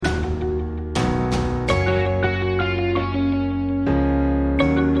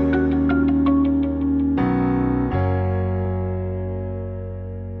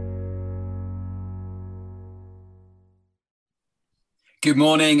Good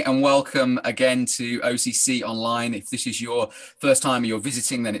morning and welcome again to OCC Online. If this is your first time you're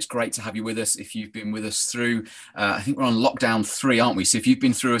visiting, then it's great to have you with us. If you've been with us through, I think we're on lockdown 3, aren't we? So if you've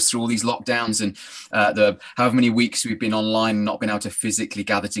been through us through all these lockdowns and the however many weeks we've been online and not been able to physically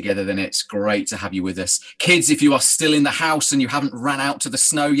gather together, then it's great to have you with us. Kids, if you are still in the house and you haven't ran out to the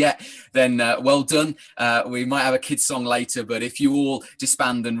snow yet, then well done. We might have a kids song later, but if you all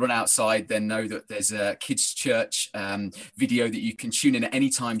disband and run outside, then know that there's a kids church video that you can tune in at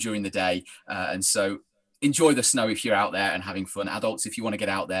any time during the day. And so enjoy the snow if you're out there and having fun. Adults, if you want to get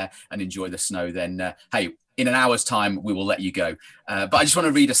out there and enjoy the snow, then hey, in an hour's time, we will let you go. But I just want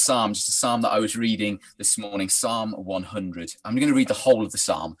to read a psalm that I was reading this morning, Psalm 100. I'm going to read the whole of the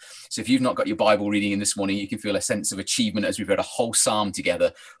psalm. So if you've not got your Bible reading in this morning, you can feel a sense of achievement as we've read a whole psalm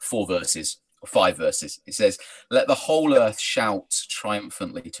together, 4 verses or 5 verses. It says, "Let the whole earth shout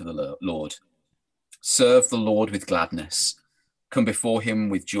triumphantly to the Lord. Serve the Lord with gladness. Come before him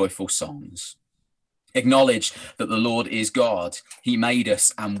with joyful songs. Acknowledge that the Lord is God. He made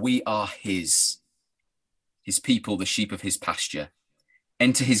us and we are his people, the sheep of his pasture.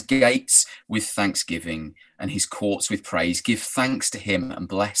 Enter his gates with thanksgiving and his courts with praise. Give thanks to him and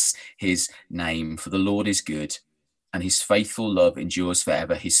bless his name, for the Lord is good and his faithful love endures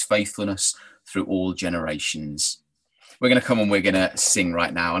forever, his faithfulness through all generations." We're going to come and we're going to sing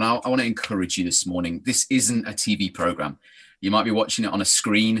right now. And I want to encourage you this morning. This isn't a TV program. You might be watching it on a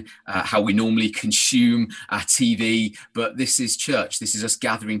screen, how we normally consume our TV, but this is church. This is us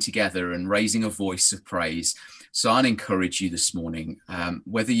gathering together and raising a voice of praise. So I'd encourage you this morning,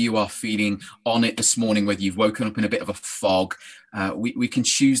 whether you are feeling on it this morning, whether you've woken up in a bit of a fog, we can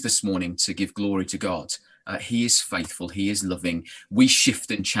choose this morning to give glory to God. He is faithful. He is loving. We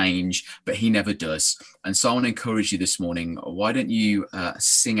shift and change, but he never does. And so I want to encourage you this morning. Why don't you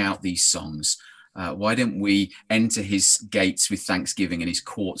sing out these songs? Why don't we enter his gates with thanksgiving and his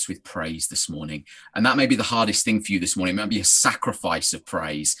courts with praise this morning? And that may be the hardest thing for you this morning. It might be a sacrifice of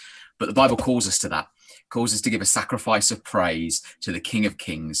praise, but the Bible calls us to that. It calls us to give a sacrifice of praise to the King of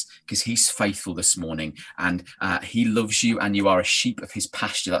Kings, because he's faithful this morning and he loves you and you are a sheep of his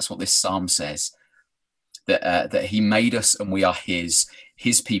pasture. That's what this psalm says. That he made us and we are his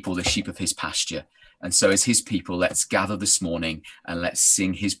people, the sheep of his pasture. And so as his people, let's gather this morning and let's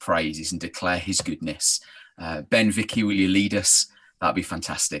sing his praises and declare his goodness. Ben, Vicky, will you lead us? That'd be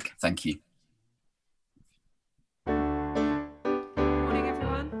fantastic. Thank you. Morning,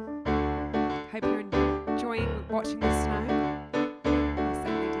 everyone. Hope you're enjoying watching the snow. I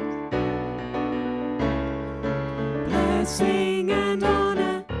certainly did. Blessing and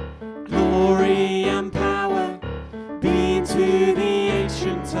honor, glory and power be to the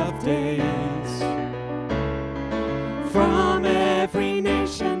Ancient of Days. From every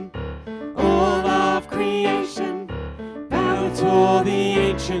nation, all of creation, bow before the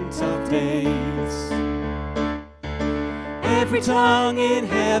Ancient of Days. Every tongue in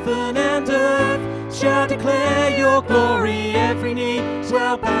heaven and earth shall declare your glory. Every knee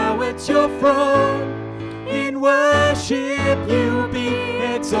shall bow at your throne. In worship you be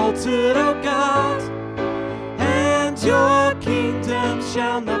exalted, O God, and your kingdom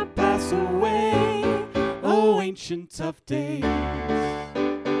shall not pass away, O Ancient of Days.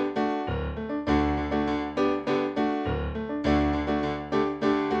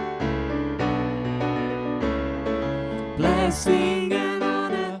 Blessing and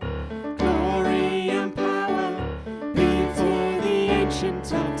honor, glory and power be for the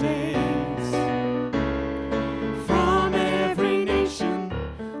Ancient of Days. From every nation,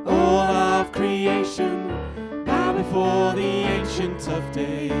 all of creation, bow before the Ancient of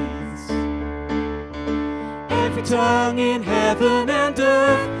Days. Every tongue in heaven and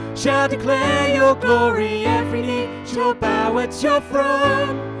earth shall declare your glory. Every knee shall bow at your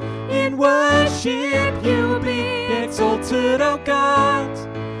throne. In worship you be exalted, O God,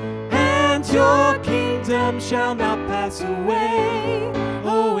 and your kingdom shall not pass away,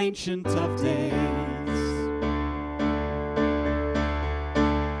 O Ancient of Days.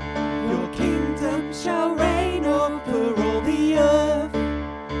 Your kingdom shall reign over all the earth.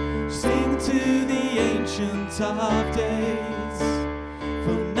 Sing to the Ancient of Days,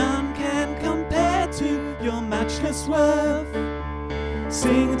 for none can compare to your matchless worth.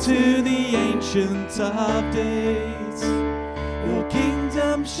 Sing to the Ancient of Days. Your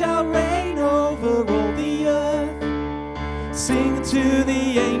kingdom shall reign over all the earth. Sing to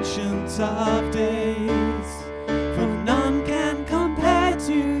the Ancient of Days, for none can compare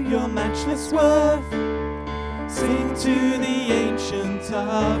to your matchless worth. Sing to the Ancient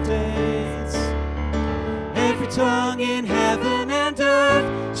of Days. tongue in heaven and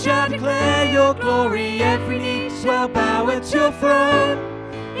earth shall declare your glory. Every knee shall bow at your throne.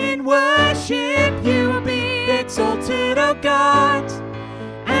 In worship you will be exalted, O God,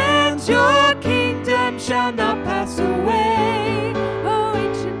 and your kingdom shall not pass away. O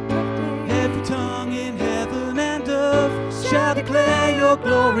Ancient of Days. Every tongue in heaven and earth shall declare your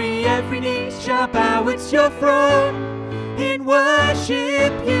glory. Every knee shall bow at your throne. In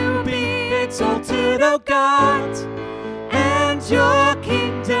worship you will be exalted, O God, and your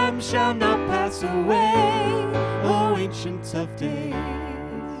kingdom shall not pass away, O Ancient of Days.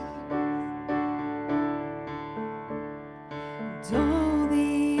 And all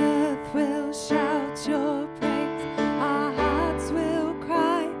the earth will shout your praise. Our hearts will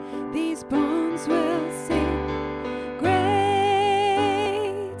cry, these bones will sing.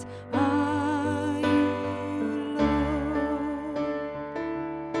 Great are you, Lord.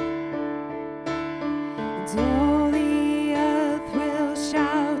 And all the earth will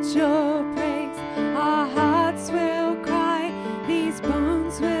shout your praise. Our hearts will cry, these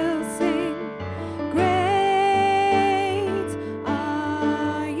bones will sing. Great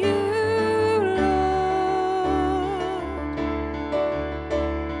are you, Lord.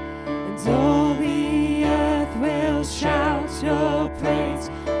 And all the earth will shout your praise.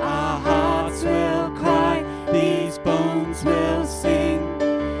 Our hearts will cry, these bones will sing.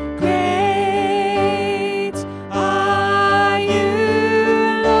 Great are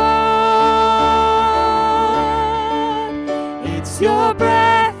you, Lord. It's your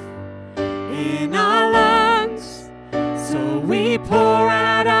breath in our lungs, so we pour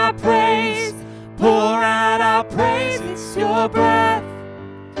out our praise, pour out our praise. It's your breath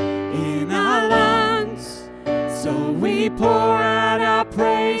in our lungs, so we pour out our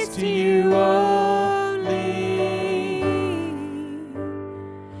praise to you only.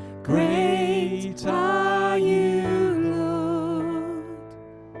 Great are you, Lord.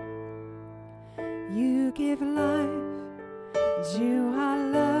 You give life, and you are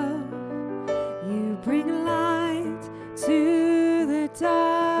love. You bring light to the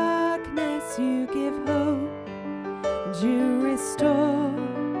darkness. You give hope, and you restore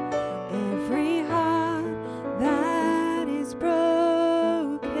every heart that is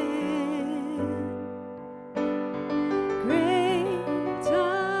broken. Great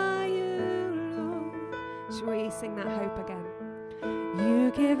are you, Lord. Shall we sing that hope again?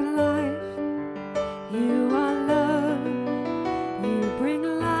 You give life, you are love, you bring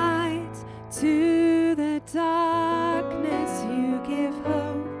light to the darkness. You give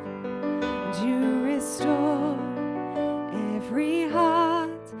hope, and you restore every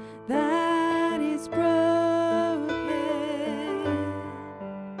heart that is broken.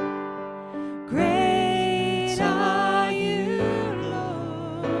 Great are you,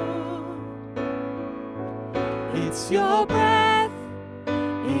 Lord. It's your breath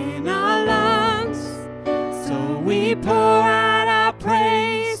in our lungs, so we pour out our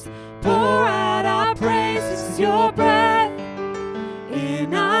praise, pour out our praise. It's your breath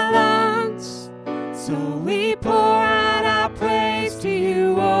in our lungs, so we pour out our praise to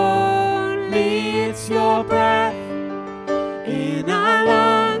you only. It's your breath in our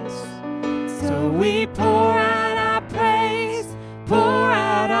lungs, so we pour out our praise, pour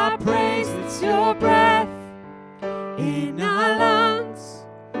out our praise. It's your breath in our lungs,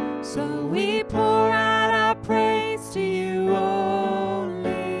 so we pour out our praise to you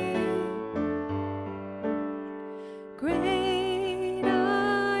only. Great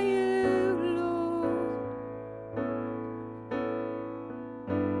are you, Lord.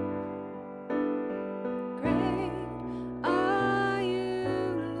 Great are you,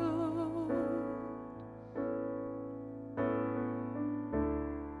 Lord.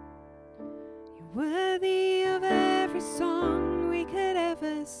 You're worthy of every song we could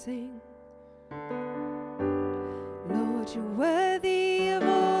ever sing. Lord, you're worthy of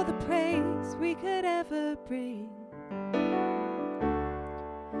all the praise we could ever bring.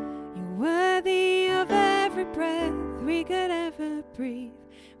 You're worthy of every breath we could ever breathe.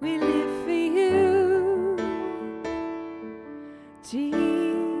 We live for you, Jesus.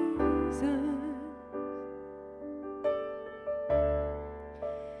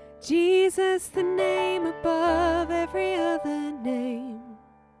 Jesus, the name above every other name.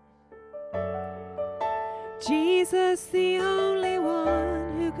 Jesus, the only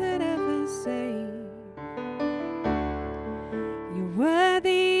one who could ever save. You're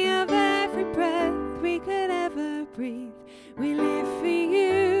worthy of every breath we could ever breathe. We live for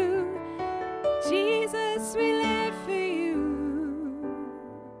you, Jesus, we live for you.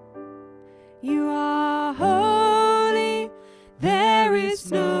 You are holy, there is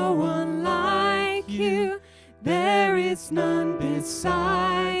no one like you. There is none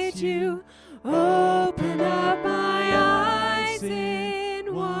beside you. Open up my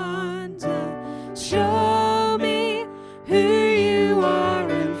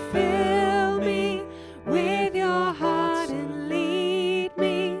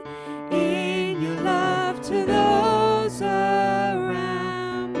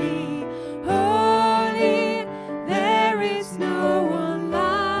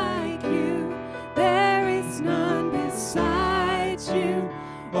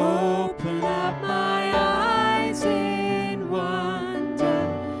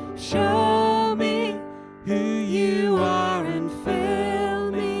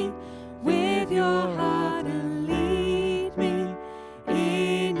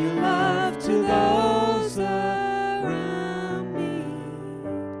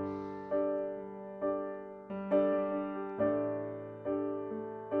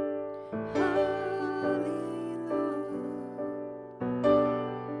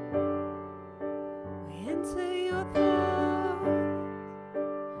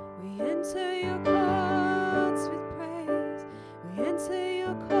enter your courts with praise. We enter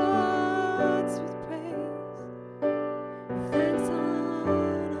your courts with praise. With thanks on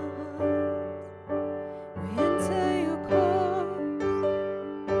our hearts. We enter your courts.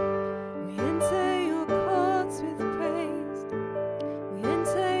 We enter your courts with praise. We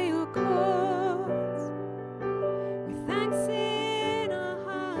enter your courts with thanks in our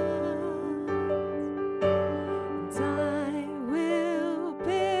hearts. And I will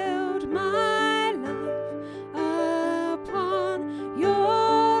build my life upon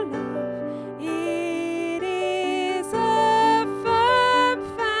your love. It is a firm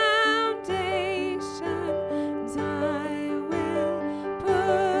foundation. And I will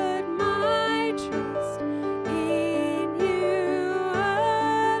put my trust in you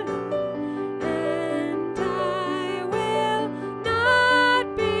alone. And I will not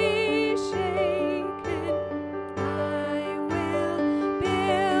be shaken. I will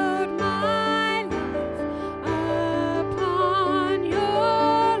build my life upon your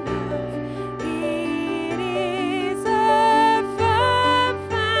love. It is a firm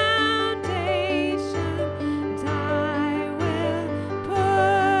foundation. And I will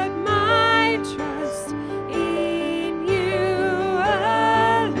put my trust in you alone.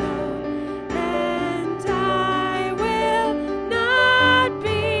 And I will not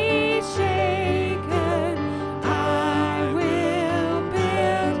be shaken. I will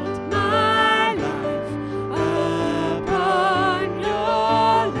build my life upon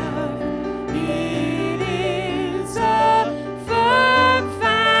your love. It is a firm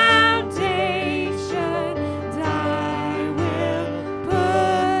foundation. And I will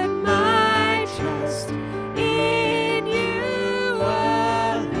put my trust in you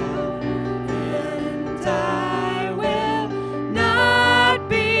alone. And I will not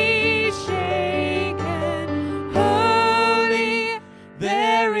be shaken. Holy,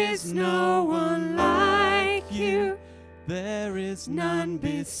 there is no one like you. There is None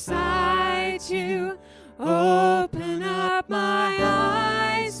beside you. Open up my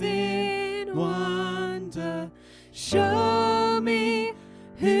eyes in wonder. Show me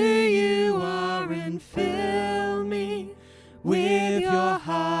who you are and fill me with your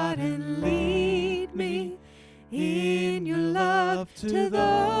heart and lead me in your love to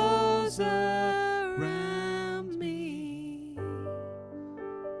those around me.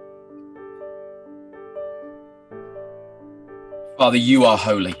 Father, you are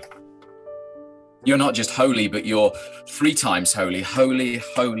holy. You're not just holy, but you're 3 times holy. Holy,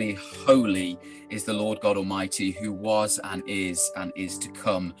 holy, holy is the Lord God Almighty, who was and is to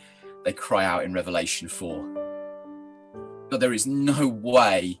come. They cry out in Revelation 4. But there is no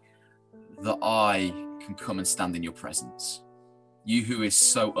way that I can come and stand in your presence. You who is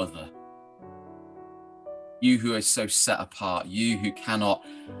so other. You who is so set apart. You who cannot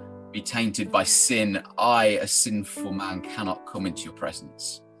be tainted by sin. I, a sinful man, cannot come into your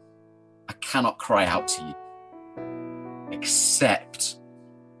presence. I cannot cry out to you except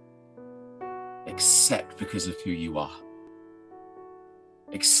because of who you are,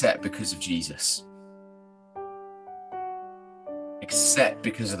 except because of Jesus, except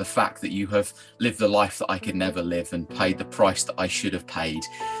because of the fact that you have lived the life that I could never live and paid the price that I should have paid,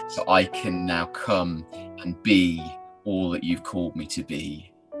 so I can now come and be all that you've called me to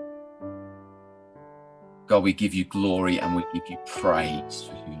be. God, we give you glory and we give you praise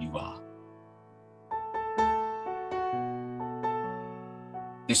for who you are.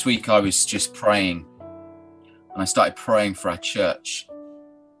 This week I was just praying, and I started praying for our church.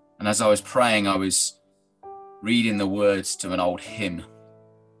 And as I was praying, I was reading the words to an old hymn.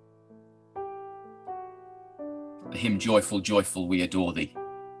 The hymn, Joyful, Joyful, We Adore Thee.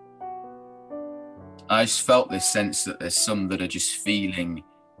 I just felt this sense that there's some that are just feeling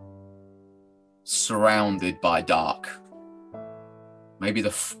surrounded by dark. Maybe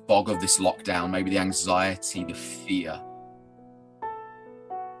the fog of this lockdown, maybe the anxiety, the fear.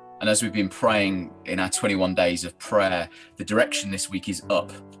 And as we've been praying in our 21 days of prayer, the direction this week is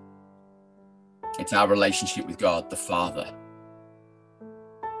up. It's our relationship with God, the Father.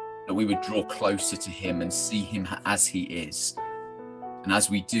 That we would draw closer to him and see him as he is. And as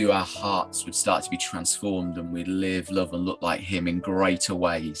we do, our hearts would start to be transformed and we'd live, love, and look like him in greater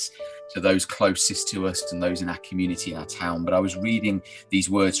ways to those closest to us and those in our community, in our town. But I was reading these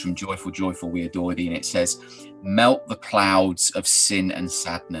words from Joyful, Joyful, We Adore Thee, and it says, melt the clouds of sin and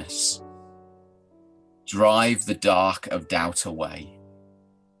sadness. Drive the dark of doubt away.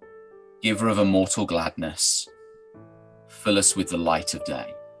 Giver of immortal gladness. Fill us with the light of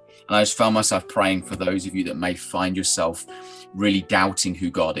day. And I just found myself praying for those of you that may find yourself really doubting who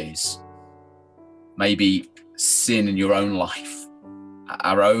God is. Maybe sin in your own life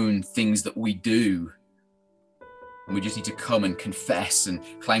our own things that we do. And we just need to come and confess and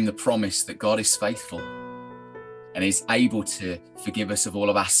claim the promise that God is faithful and is able to forgive us of all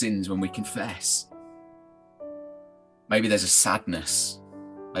of our sins when we confess. Maybe there's a sadness.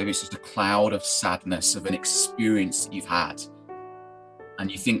 Maybe it's just a cloud of sadness of an experience that you've had.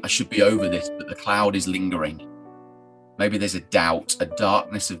 And you think, I should be over this, but the cloud is lingering. Maybe there's a doubt, a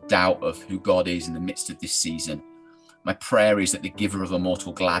darkness of doubt of who God is in the midst of this season. My prayer is that the giver of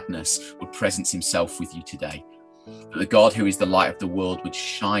immortal gladness would presence himself with you today. That the God who is the light of the world would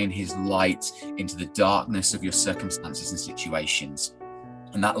shine his light into the darkness of your circumstances and situations.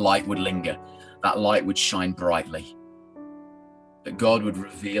 And that light would linger. That light would shine brightly. That God would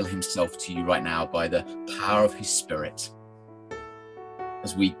reveal himself to you right now by the power of his Spirit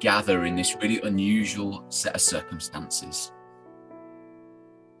as we gather in this really unusual set of circumstances.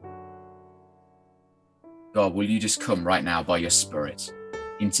 God, will you just come right now by your Spirit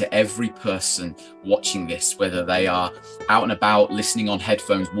into every person watching this, whether they are out and about, listening on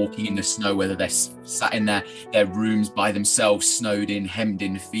headphones, walking in the snow, whether they're sat in their rooms by themselves, snowed in, hemmed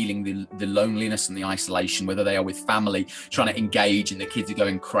in, feeling the loneliness and the isolation, whether they are with family, trying to engage and the kids are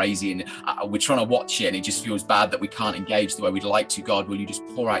going crazy and we're trying to watch it and it just feels bad that we can't engage the way we'd like to. God, will you just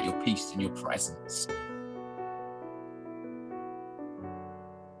pour out your peace and your presence?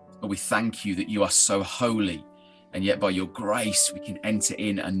 Lord, we thank you that you are so holy, and yet by your grace we can enter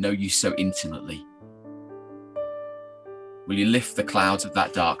in and know you so intimately. Will you lift the clouds of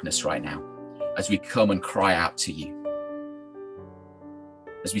that darkness right now as we come and cry out to you,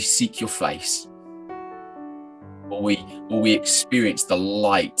 as we seek your face? Will we experience the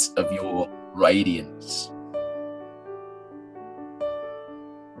light of your radiance?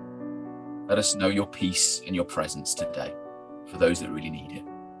 Let us know your peace and your presence today for those that really need it.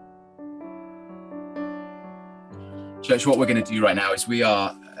 Church, what we're going to do right now is we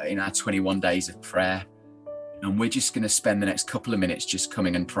are in our 21 days of prayer, and we're just going to spend the next couple of minutes just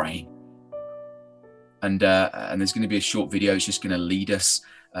coming and praying. And there's going to be a short video that's just going to lead us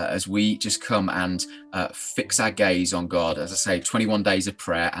as we just come and fix our gaze on God. As I say, 21 days of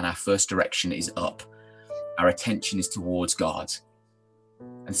prayer, and our first direction is up. Our attention is towards God.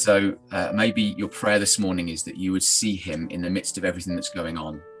 And so maybe your prayer this morning is that you would see him in the midst of everything that's going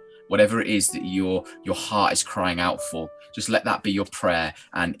on. Whatever it is that your heart is crying out for, just let that be your prayer.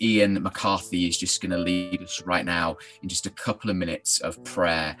 And Ian McCarthy is just going to lead us right now in just a couple of minutes of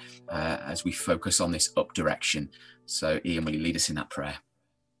prayer as we focus on this up direction. So Ian, will you lead us in that prayer?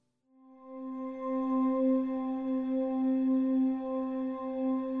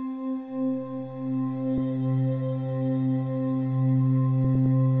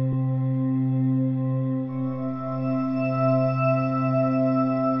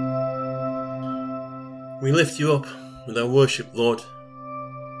 We lift you up with our worship, Lord,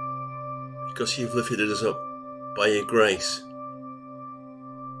 because you've lifted us up by your grace.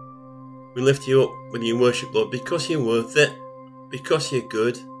 We lift you up with your worship, Lord, because you're worth it, because you're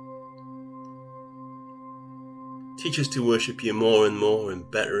good. Teach us to worship you more and more and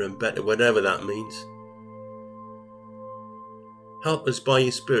better, whatever that means. Help us by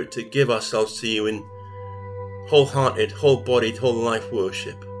your Spirit to give ourselves to you in wholehearted, whole-bodied, whole-life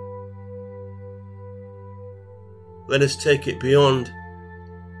worship. Let us take it beyond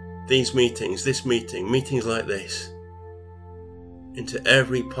these meetings, meetings like this, into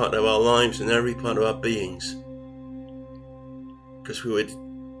every part of our lives and every part of our beings, because we were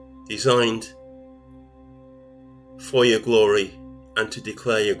designed for your glory and to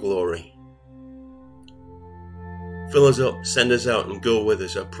declare your glory. Fill us up, send us out, and go with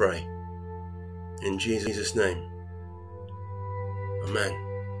us, I pray. In Jesus' name. Amen.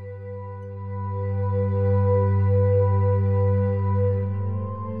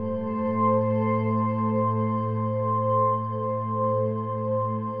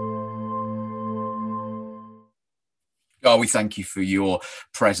 God, we thank you for your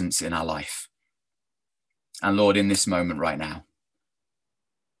presence in our life. And Lord, in this moment right now,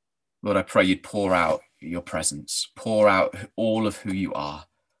 Lord, I pray you'd pour out your presence, pour out all of who you are.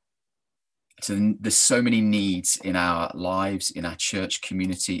 So there's so many needs in our lives, in our church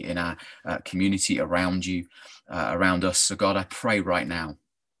community, in our community around you, around us. So God, I pray right now,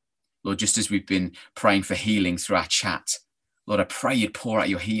 Lord, just as we've been praying for healing through our chat, Lord, I pray you'd pour out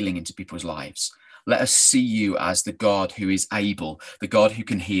your healing into people's lives. Let us see you as the God who is able, the God who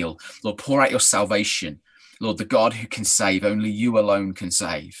can heal. Lord, pour out your salvation. Lord, the God who can save, only you alone can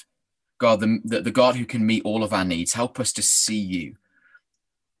save. God, the God who can meet all of our needs. Help us to see you.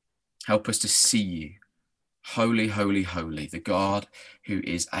 Help us to see you. Holy, holy, holy, the God who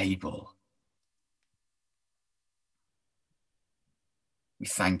is able. We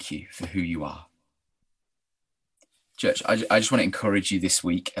thank you for who you are. Church, I just want to encourage you this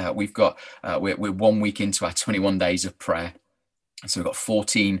week. We're 1 week into our 21 days of prayer. So we've got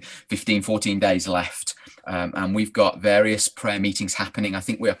 14 days left. And we've got various prayer meetings happening. I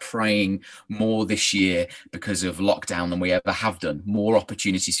think we are praying more this year because of lockdown than we ever have done. More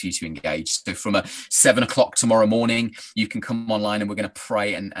opportunities for you to engage. So from 7 o'clock tomorrow morning, you can come online and we're going to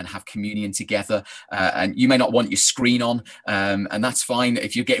pray and have communion together. And you may not want your screen on, and that's fine.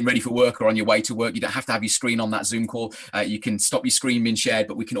 If you're getting ready for work or on your way to work, you don't have to have your screen on that Zoom call. You can stop your screen being shared,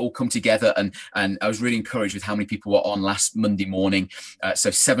 but we can all come together. And I was really encouraged with how many people were on last Monday morning.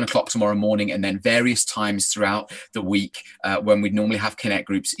 So 7 o'clock tomorrow morning, and then various times throughout the week when we normally have Connect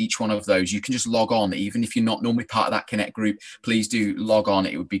groups. Each one of those, you can just log on. Even if you're not normally part of that Connect group, please do log on.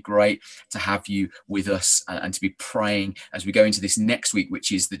 It would be great to have you with us and to be praying as we go into this next week,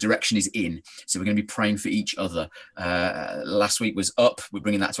 which is the direction is in. So we're going to be praying for each other. Last week was up. We're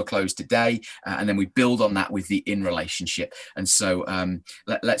bringing that to a close today. And then we build on that with the in relationship. And so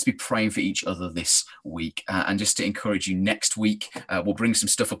let's be praying for each other this week. And just to encourage you, next week, we'll bring some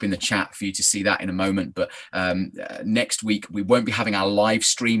stuff up in the chat for you to see that in a moment. But next week, we won't be having our live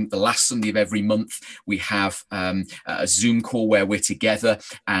stream. The last Sunday of every month, we have a Zoom call where we're together.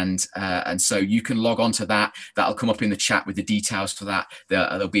 And so you can log on to that. That'll come up in the chat with the details for that.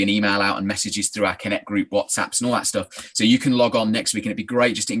 There'll be an email out and messages through our Connect group, WhatsApps and all that stuff. So you can log on next week, and it'd be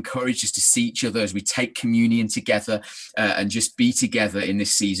great just to encourage us to see each other as we take communion together and just be together in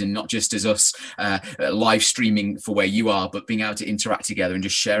this season, not just as us live streaming for where you are, but being able to interact together and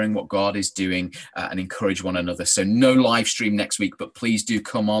just sharing what God is doing and encourage one another. So no live stream next week, but please do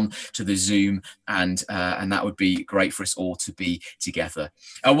come on to the Zoom, and that would be great for us all to be together.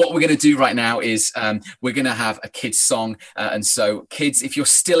 What we're going to do right now is we're going to have a kids song. And so kids, if you're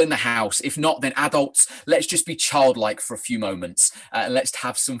still in the house, if not, then adults, let's just be childlike for a few moments. And let's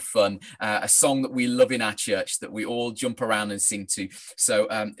have some fun. A song that we love in our church that we all jump around and sing to. So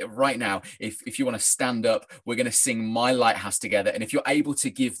right now, if you want to stand up, we're going to sing My Lighthouse together. And if you're able to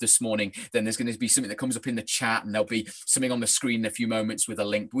give this morning, then there's going to be something that comes up in the chat, and there'll be something on the screen in a few moments with a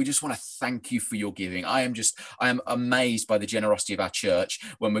link. We just want to thank you for your giving. I am amazed by the generosity of our church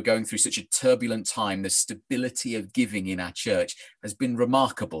when we're going through such a turbulent time. The stability of giving in our church has been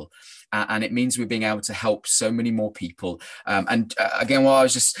remarkable. And it means we're being able to help so many more people. Again, while I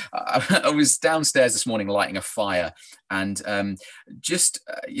was downstairs this morning lighting a fire, and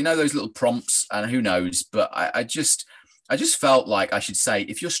those little prompts, and who knows, but I just felt like I should say,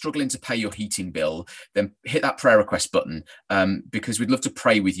 if you're struggling to pay your heating bill, then hit that prayer request button, because we'd love to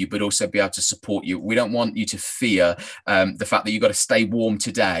pray with you, but also be able to support you. We don't want you to fear the fact that you've got to stay warm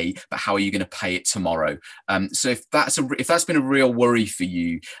today, but how are you going to pay it tomorrow? So if that's been a real worry for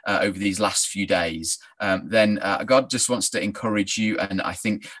you over these last few days, then God just wants to encourage you. And I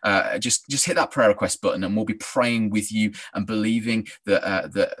think just hit that prayer request button, and we'll be praying with you and believing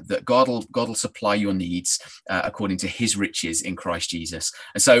that God will supply your needs according to His riches in Christ Jesus.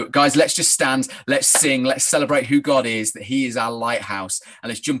 And so, guys, let's just stand, let's sing, let's celebrate who God is, that He is our lighthouse, and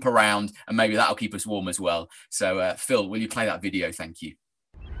let's jump around, and maybe that'll keep us warm as well. So, Phil, will you play that video? Thank you.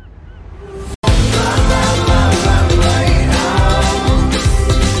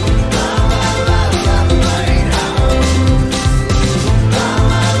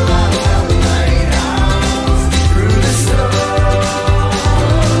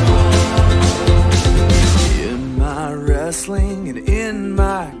 And in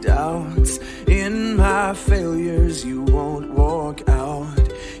my doubts, in my failures, you won't walk out.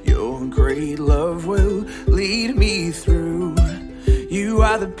 Your great love will lead me through. You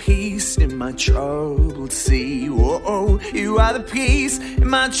are the peace in my troubled sea. Whoa, you are the peace in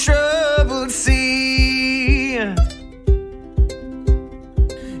my troubled sea.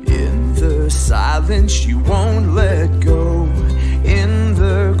 In the silence, you won't let go. In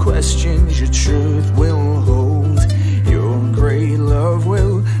the questions, your truth will hold. Your great love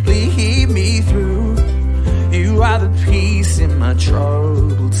will lead me through. You are the peace in my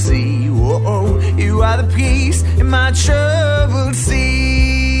troubled sea. Whoa, you are the peace in my troubled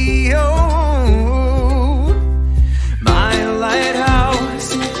sea. Oh, my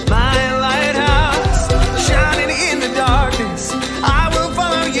lighthouse, shining in the darkness, I will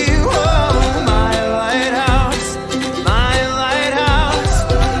follow you. Oh, my lighthouse, I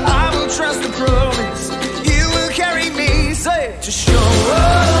will trust the promise. You will carry me safe to shore.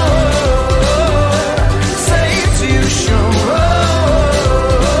 Safe to shore.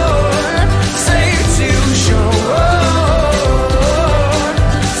 Safe to shore.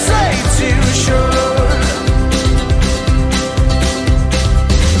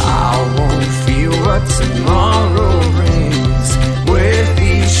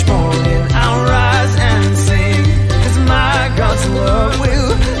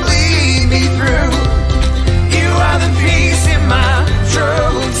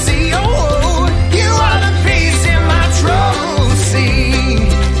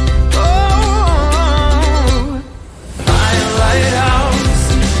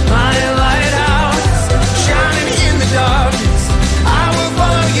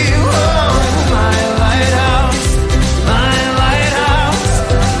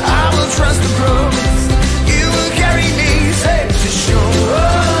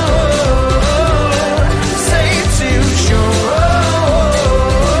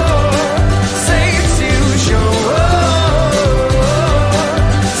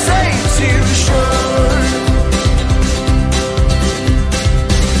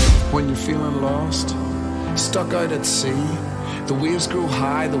 out at sea. The waves grow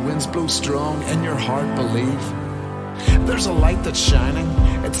high, the winds blow strong. In your heart believe. There's a light that's shining,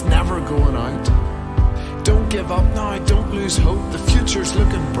 it's never going out. Don't give up now, don't lose hope, the future's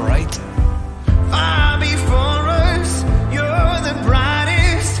looking bright. Far before us, you're the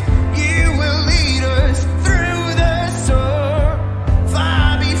brightest. You will lead us through the storm.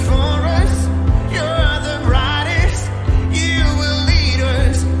 Far before us, you're the brightest. You will lead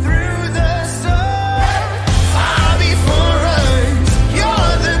us through the storm. Far before us,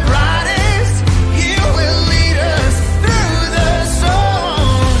 you're the brightest. You will lead us through the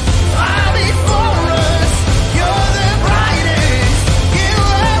storm. Far before us, you're the brightest. You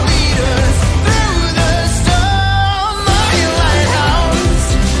will lead us through the storm.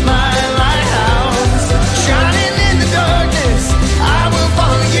 My lighthouse, shining in the darkness, I will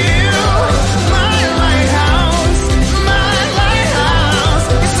follow you. My lighthouse,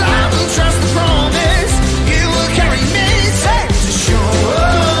 yes, I will trust the promise. You will carry me safe to shore,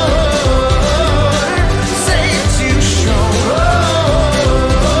 safe to shore,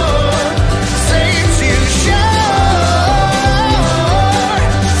 safe to shore,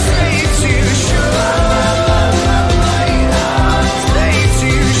 safe to shore, safe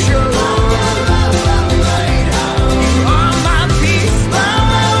to shore. You are my peace, my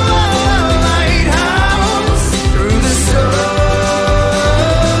lighthouse. Through the storm,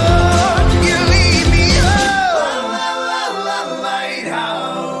 you lead me home,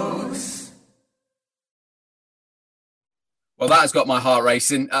 lighthouse. Well, that has got my heart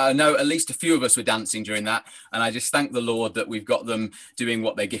racing. I know at least a few of us were dancing during that. And I just thank the Lord that we've got them doing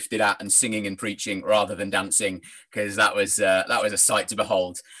what they're gifted at and singing and preaching rather than dancing, because that was a sight to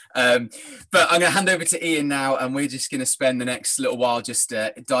behold. But I'm going to hand over to Ian now, and we're just going to spend the next little while just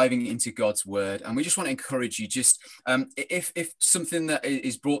diving into God's word. And we just want to encourage you, just if something that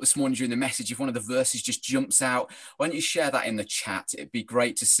is brought this morning during the message, if one of the verses just jumps out, why don't you share that in the chat? It'd be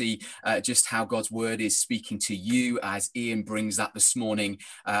great to see just how God's word is speaking to you as Ian brings that this morning.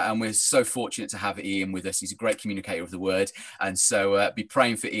 And we're so fortunate to have Ian with us. He's a great communicator of the word. And so be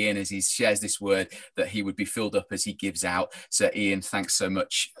praying for Ian as he shares this word, that he would be filled up as he gives out. So Ian, thanks so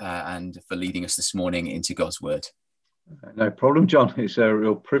much and for leading us this morning into God's word. No problem, John. It's a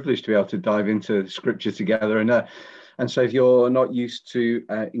real privilege to be able to dive into scripture together. And so if you're not used to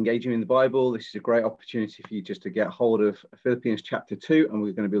engaging in the Bible, this is a great opportunity for you just to get hold of Philippians chapter 2. And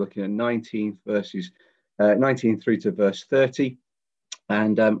we're going to be looking at 19 through to verse 30.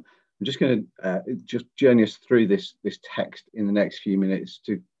 And I'm just going to just journey us through this text in the next few minutes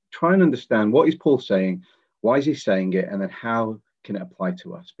to try and understand what is Paul saying, why is he saying it, and then how can it apply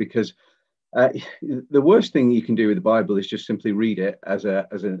to us? Because the worst thing you can do with the Bible is just simply read it as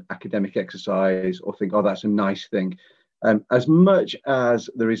an academic exercise or think, oh, that's a nice thing. As much as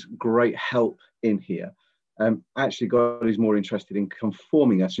there is great help in here, actually God is more interested in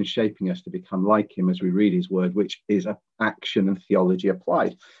conforming us and shaping us to become like him as we read his word, which is action and theology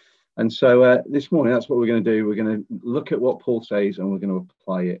applied. And so this morning, that's what we're going to do. We're going to look at what Paul says and we're going to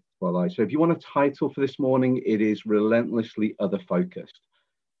apply it to our lives. So if you want a title for this morning, it is Relentlessly Other Focused.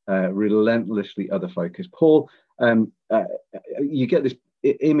 Relentlessly other focused. Paul, you get this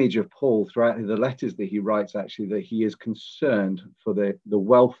image of Paul throughout the letters that he writes, actually, that he is concerned for the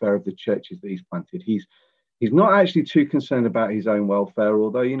welfare of the churches that he's planted. He's not actually too concerned about his own welfare,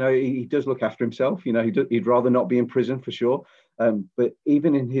 although, he does look after himself. He'd rather not be in prison for sure. But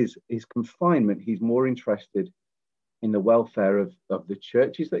even in his confinement, he's more interested in the welfare of the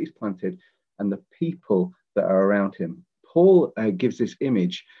churches that he's planted and the people that are around him. Paul gives this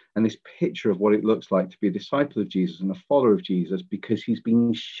image and this picture of what it looks like to be a disciple of Jesus and a follower of Jesus, because he's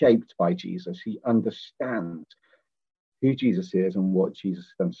been shaped by Jesus. He understands who Jesus is and what Jesus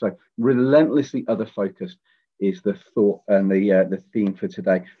has done. So relentlessly other focused is the thought and the theme for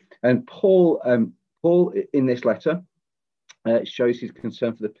today. And Paul in this letter shows his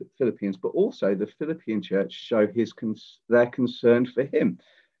concern for the Philippians, but also the Philippian church show their concern for him,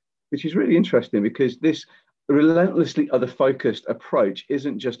 which is really interesting, because this relentlessly other focused approach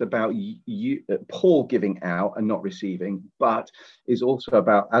isn't just about Paul giving out and not receiving, but is also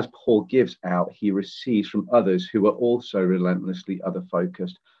about, as Paul gives out, he receives from others who are also relentlessly other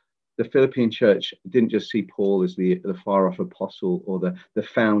focused. The Philippian church didn't just see Paul as the far off apostle or the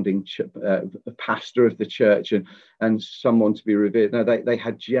founding pastor of the church and someone to be revered. No, they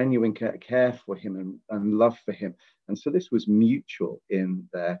had genuine care for him and love for him. And so this was mutual in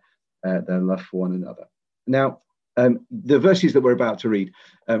their love for one another. Now, the verses that we're about to read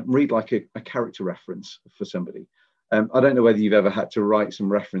like a character reference for somebody. I don't know whether you've ever had to write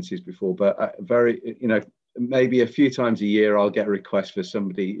some references before, but maybe a few times a year I'll get a request for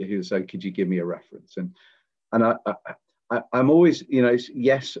somebody who's like, could you give me a reference? And And I'm always,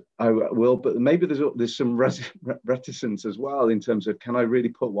 yes, I will, but maybe there's some reticence as well in terms of, can I really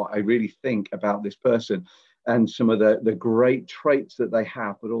put what I really think about this person and some of the great traits that they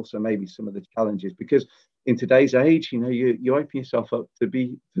have, but also maybe some of the challenges, because in today's age, you open yourself up to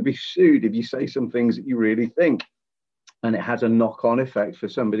be sued if you say some things that you really think, and it has a knock-on effect for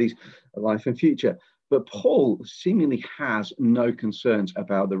somebody's life and future. But Paul seemingly has no concerns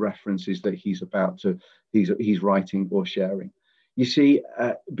about the references that he's writing or sharing. You see,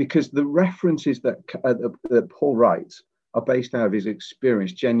 because the references that Paul writes are based out of his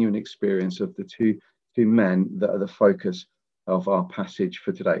experience, genuine experience of the two men that are the focus of our passage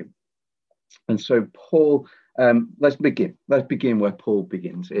for today. And so Paul, let's begin where Paul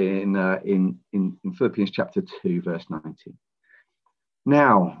begins in Philippians chapter 2, verse 19.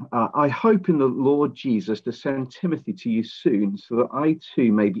 Now, I hope in the Lord Jesus to send Timothy to you soon, so that I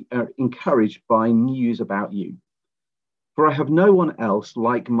too may be encouraged by news about you. For I have no one else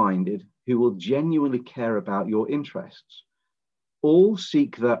like-minded who will genuinely care about your interests. All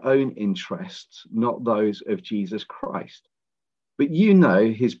seek their own interests, not those of Jesus Christ. But you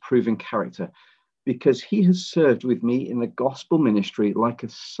know his proven character, because he has served with me in the gospel ministry like a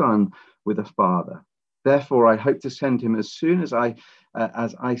son with a father. Therefore, I hope to send him as soon as I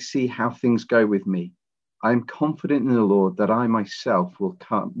see how things go with me. I am confident in the Lord that I myself will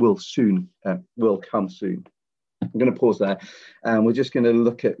come soon. I'm going to pause there, and we're just going to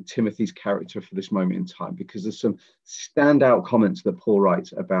look at Timothy's character for this moment in time, because there's some standout comments that Paul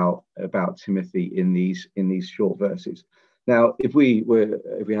writes about Timothy in these short verses. Now, if we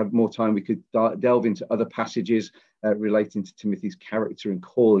had more time, we could delve into other passages relating to Timothy's character and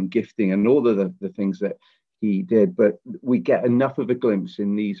call and gifting and all of the things that he did. But we get enough of a glimpse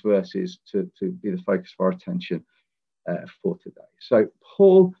in these verses to be the focus of our attention for today. So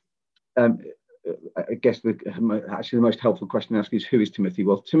Paul, I guess actually the most helpful question to ask is, who is Timothy?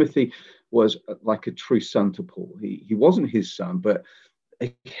 Well, Timothy was like a true son to Paul. He wasn't his son, but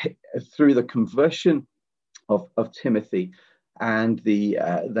through the conversion of Timothy and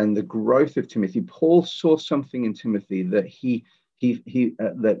then the growth of Timothy, Paul saw something in Timothy that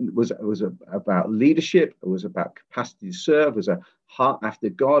that was about leadership, it was about capacity to serve, was a heart after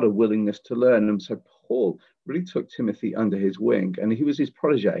God, a willingness to learn. And so Paul really took Timothy under his wing, and he was his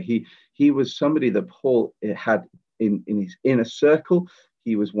protege. He was somebody that Paul had in his inner circle.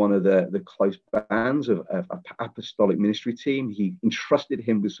 He was one of the close bands of apostolic ministry team. He entrusted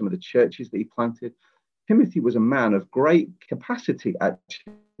him with some of the churches that he planted. Timothy was a man of great capacity,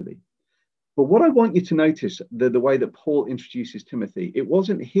 actually. But what I want you to notice, the way that Paul introduces Timothy, it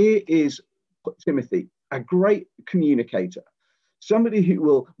wasn't, here is Timothy, a great communicator, somebody who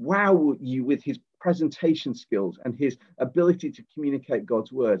will wow you with his presentation skills and his ability to communicate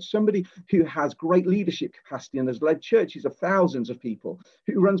God's word, somebody who has great leadership capacity and has led churches of thousands of people,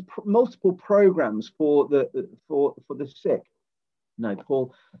 who runs multiple programs for the sick. No,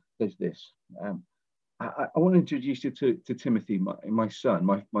 Paul says this. I want to introduce you to Timothy, my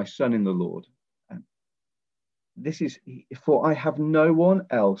son, my son in the Lord. This is, for I have no one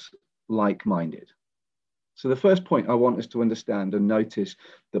else like-minded. So the first point I want us to understand and notice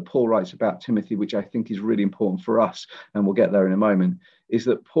that Paul writes about Timothy, which I think is really important for us, and we'll get there in a moment, is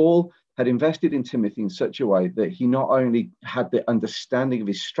that Paul had invested in Timothy in such a way that he not only had the understanding of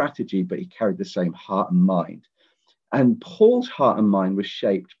his strategy, but he carried the same heart and mind. And Paul's heart and mind was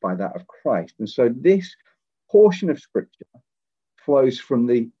shaped by that of Christ. And so this portion of scripture flows from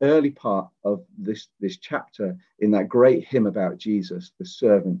the early part of this chapter in that great hymn about Jesus, the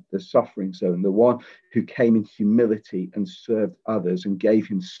servant, the suffering servant, the one who came in humility and served others and gave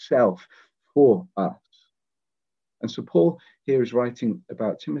himself for us. And so Paul here is writing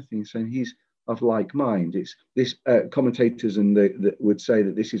about Timothy and saying he's of like mind. It's this commentators and that would say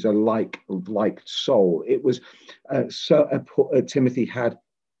that this is a like soul. It was Timothy had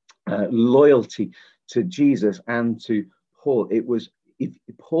loyalty to Jesus and to Paul. It was, if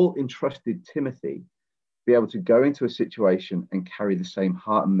Paul entrusted Timothy to be able to go into a situation and carry the same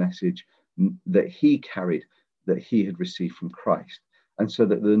heart and message that he carried, that he had received from Christ. And so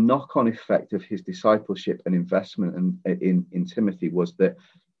that the knock-on effect of his discipleship and investment in Timothy was that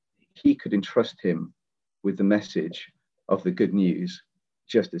he could entrust him with the message of the good news,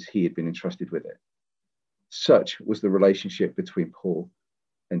 just as he had been entrusted with it. Such was the relationship between Paul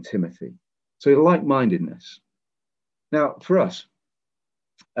and Timothy. So like-mindedness. Now, for us,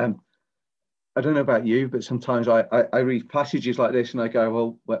 I don't know about you, but sometimes I read passages like this and I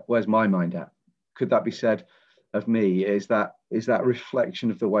go, well, where's my mind at? Could that be said of me? Is that is that a reflection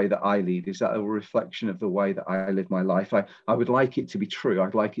of the way that I lead? Is that a reflection of the way that I live my life? I would like it to be true.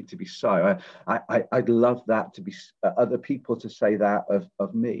 I'd like it to be so. I'd love that to be other people to say that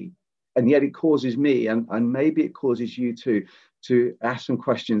of me. And yet it causes me, and maybe it causes you to ask some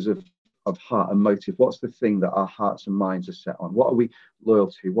questions of heart and motive. What's the thing that our hearts and minds are set on? What are we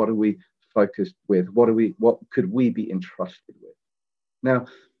loyal to? What are we focused with? What could we be entrusted with? Now,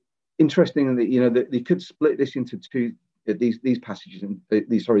 interestingly, you know, that they could split this into two. These passages and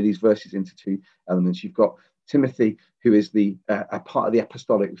these verses into two elements. You've got Timothy, who is a part of the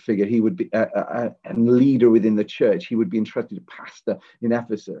apostolic figure. He would be a leader within the church. He would be entrusted to pastor in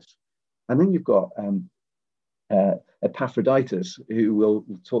Ephesus. And then you've got Epaphroditus, who we'll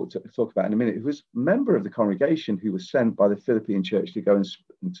talk about in a minute, who was a member of the congregation who was sent by the Philippian church to go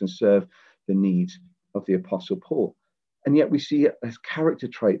and to serve the needs of the Apostle Paul. And yet we see a character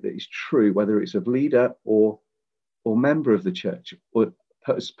trait that is true, whether it's of leader or member of the church, or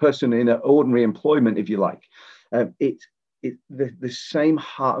person in an ordinary employment, if you like. The same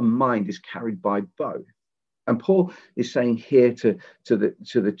heart and mind is carried by both. And Paul is saying here to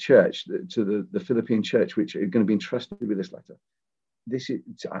the church, to the Philippian church, which are going to be entrusted with this letter,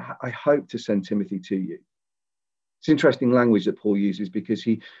 I hope to send Timothy to you. It's interesting language that Paul uses, because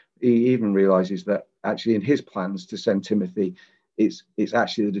he even realizes that actually in his plans to send Timothy, it's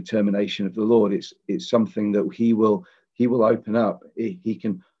actually the determination of the Lord. It's something that he will open up.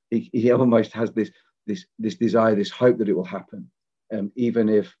 He almost has this desire, this hope that it will happen, even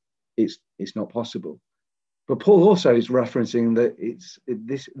if it's not possible. But Paul also is referencing that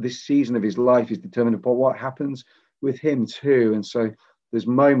this season of his life is determined upon what happens with him too. And so there's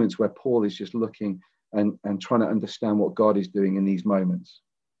moments where Paul is just looking and trying to understand what God is doing in these moments.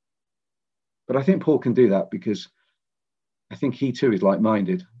 But I think Paul can do that because I think he too is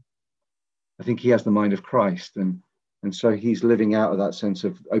like-minded. I think he has the mind of Christ. And so he's living out of that sense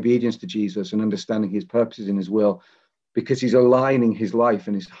of obedience to Jesus and understanding his purposes in his will, because he's aligning his life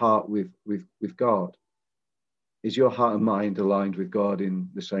and his heart with God. Is your heart and mind aligned with God in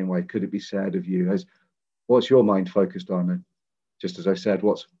the same way? Could it be said of you as, what's your mind focused on? And just as I said,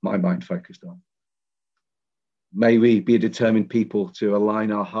 what's my mind focused on? May we be a determined people to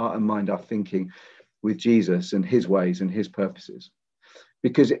align our heart and mind, our thinking, with Jesus and his ways and his purposes.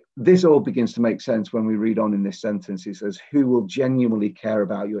 Because this all begins to make sense when we read on in this sentence. It says, who will genuinely care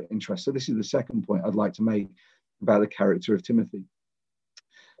about your interests? So this is the second point I'd like to make about the character of Timothy,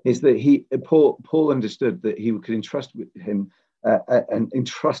 is that Paul understood that he could entrust with him and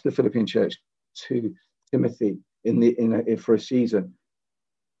entrust the Philippian church to Timothy for a season,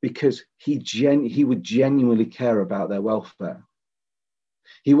 because he would genuinely care about their welfare.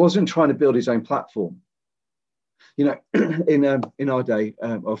 He wasn't trying to build his own platform. You know, in our day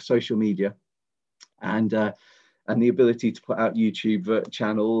of social media and the ability to put out YouTube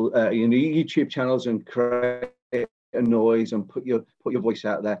channels and create a noise and put your voice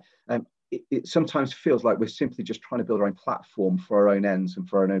out there, it sometimes feels like we're simply just trying to build our own platform for our own ends and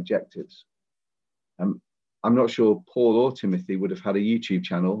for our own objectives. I'm not sure Paul or Timothy would have had a YouTube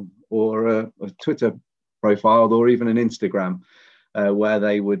channel or a Twitter profile or even an Instagram where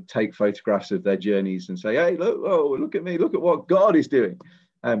they would take photographs of their journeys and say, hey, look at me, look at what God is doing.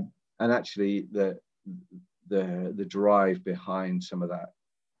 And actually the drive behind some of that,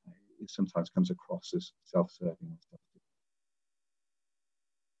 it sometimes comes across as self-serving.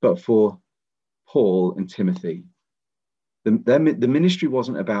 But for Paul and Timothy, the ministry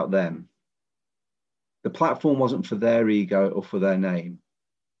wasn't about them. The platform wasn't for their ego or for their name.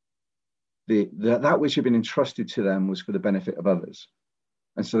 That which had been entrusted to them was for the benefit of others.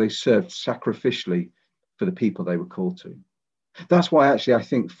 And so they served sacrificially for the people they were called to. That's why actually I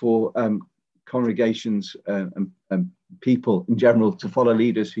think for congregations and people in general to follow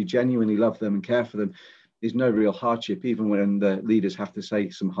leaders who genuinely love them and care for them is no real hardship, even when the leaders have to say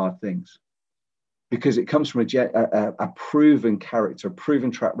some hard things. Because it comes from a proven character, a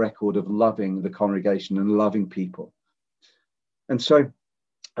proven track record of loving the congregation and loving people. And so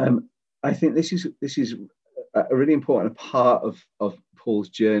I think this is a really important part of Paul's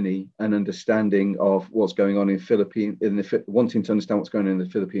journey and understanding of what's going on wanting to understand what's going on in the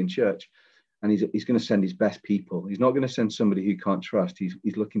Philippian church. And he's going to send his best people. He's not going to send somebody who can't trust. He's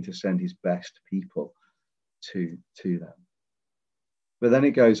looking to send his best people to them. But then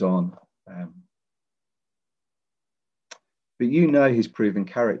it goes on. But you know his proven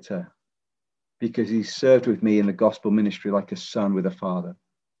character, because he served with me in the gospel ministry like a son with a father.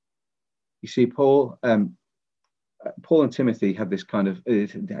 You see, Paul and Timothy had this kind of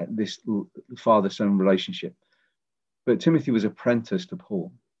this father-son relationship, but Timothy was apprenticed to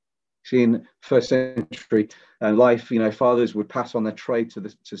Paul. See, in first century life, fathers would pass on their trade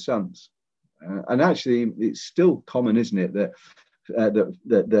to sons. And actually, it's still common, isn't it, that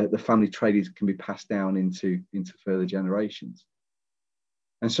the family trade can be passed down into further generations.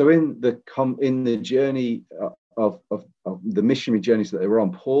 And so in the journey of the missionary journeys that they were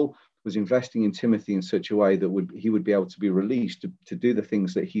on, Paul was investing in Timothy in such a way that he would be able to be released to do the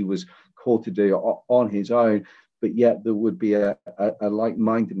things that he was called to do on his own, but yet there would be a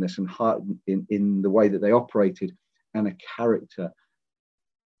like-mindedness and heart in the way that they operated, and a character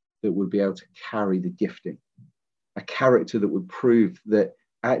that would be able to carry the gifting, a character that would prove that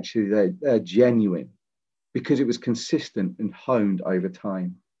actually they're genuine, because it was consistent and honed over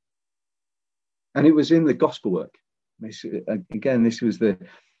time. And it was in the gospel work. This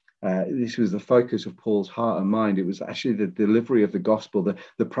was the focus of Paul's heart and mind. It was actually the delivery of the gospel,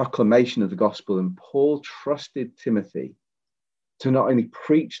 the proclamation of the gospel. And Paul trusted Timothy to not only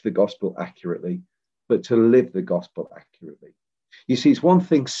preach the gospel accurately, but to live the gospel accurately. You see, it's one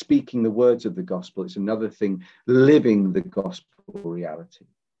thing speaking the words of the gospel. It's another thing living the gospel reality.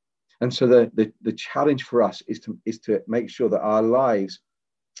 And so the challenge for us is to make sure that our lives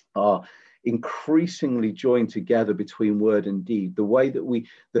are increasingly joined together between word and deed. The way that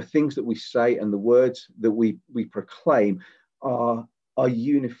the things that we say and the words that we proclaim are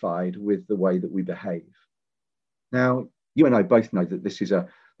unified with the way that we behave. Now, you and I both know that this is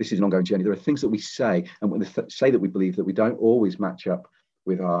an ongoing journey. There are things that we say and when we say that we believe that we don't always match up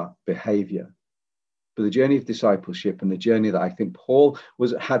with our behavior. But the journey of discipleship and the journey that I think Paul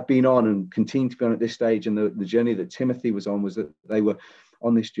had been on and continued to be on at this stage, and the journey that Timothy was on, was that they were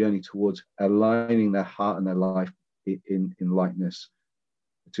on this journey towards aligning their heart and their life in likeness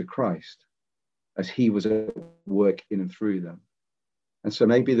to Christ as he was at work in and through them. And so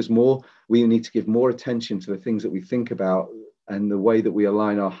maybe there's more, we need to give more attention to the things that we think about and the way that we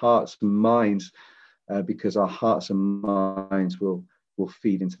align our hearts and minds, because our hearts and minds will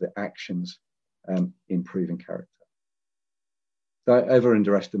feed into the actions in proving character. Don't ever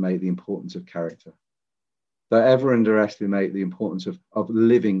underestimate the importance of character. Don't ever underestimate the importance of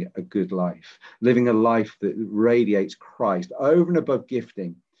living a good life, living a life that radiates Christ over and above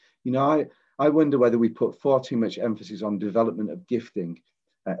gifting. I wonder whether we put far too much emphasis on development of gifting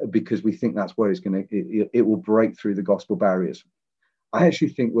because we think that's where it will break through the gospel barriers. I actually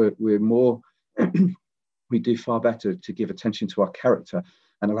think we're more, we do far better to give attention to our character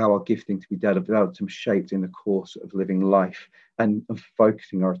and allow our gifting to be developed and shaped in the course of living life and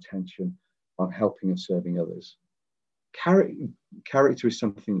focusing our attention on helping and serving others. Character is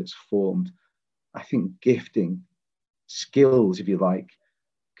something that's formed. I think gifting, skills, if you like,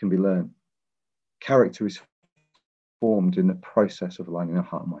 can be learned. Character is formed in the process of aligning our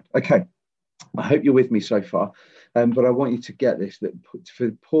heart and mind. Okay, I hope you're with me so far, but I want you to get this, that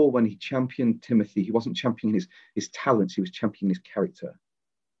for Paul, when he championed Timothy, he wasn't championing his talents, he was championing his character.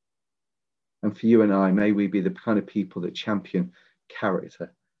 And for you and I, may we be the kind of people that champion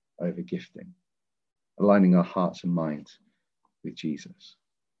character over gifting, aligning our hearts and minds with Jesus.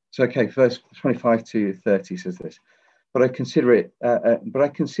 So, okay, verse 25 to 30 says this. But I consider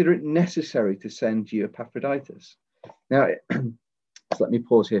it necessary to send you Epaphroditus. Now, let me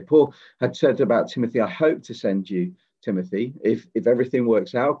pause here. Paul had said about Timothy, I hope to send you Timothy if everything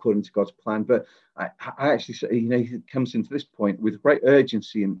works out according to God's plan. But I actually say, he comes into this point with great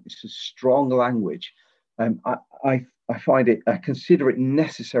urgency and it's a strong language. I consider it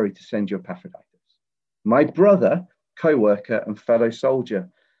necessary to send you Epaphroditus, my brother, co-worker, and fellow soldier,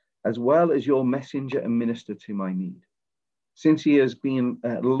 as well as your messenger and minister to my need, since he has been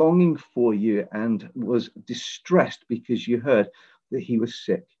longing for you and was distressed because you heard that he was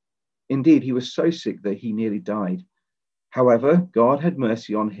sick. Indeed, he was so sick that he nearly died. However, God had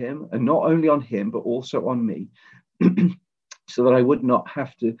mercy on him, and not only on him, but also on me, so that I would not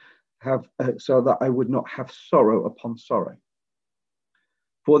have sorrow upon sorrow.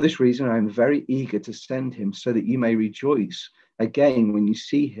 For this reason, I am very eager to send him, so that you may rejoice again when you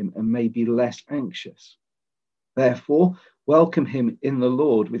see him and may be less anxious. Therefore, welcome him in the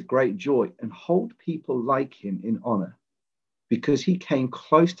Lord with great joy and hold people like him in honor, because he came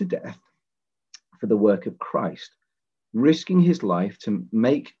close to death for the work of Christ, risking his life to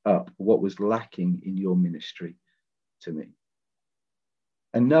make up what was lacking in your ministry to me.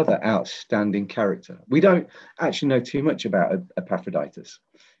 Another outstanding character. We don't actually know too much about Epaphroditus.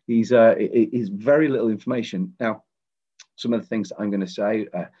 He's very little information. Now, some of the things that I'm going to say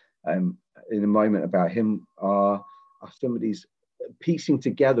in a moment about him are some of these piecing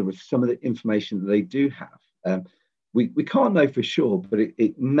together with some of the information that they do have. We can't know for sure, but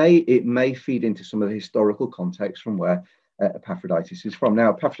it may feed into some of the historical context from where Epaphroditus is from.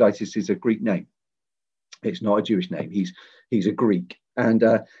 Now, Epaphroditus is a Greek name. It's not a Jewish name. He's a Greek, and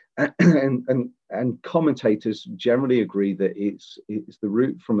commentators generally agree that it's the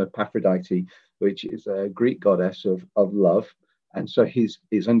root from Epaphrodite, which is a Greek goddess of love. And so his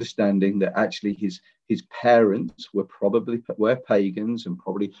understanding that actually his parents were pagans and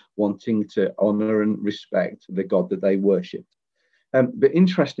probably wanting to honor and respect the god that they worshipped. But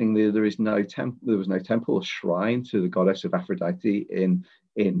interestingly, there was no temple or shrine to the goddess of Aphrodite in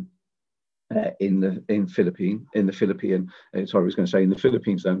the Philippines.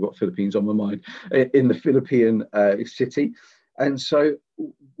 Then I've got Philippines on my mind. In the Philippine city. And so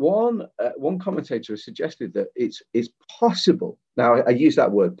one commentator has suggested that it's possible. Now I use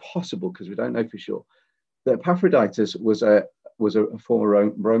that word possible because we don't know for sure, that Epaphroditus was a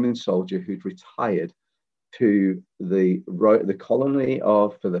former Roman soldier who'd retired to the colony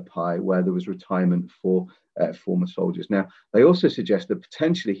of Philippi, where there was retirement for former soldiers. Now they also suggest that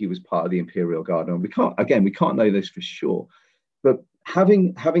potentially he was part of the Imperial Guard, and we can't know this for sure, but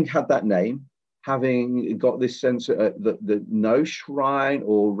having had that name, having got this sense that no shrine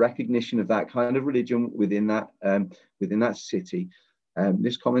or recognition of that kind of religion within that city,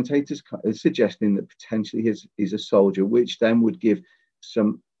 this commentator is suggesting that potentially he's a soldier, which then would give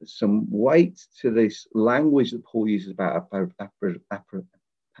some weight to this language that Paul uses about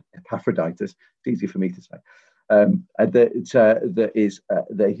Epaphroditus. It's easy for me to say. That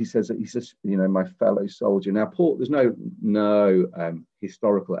he says my fellow soldier. Now, Paul, there's no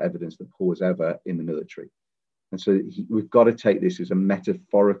historical evidence that Paul was ever in the military, and so we've got to take this as a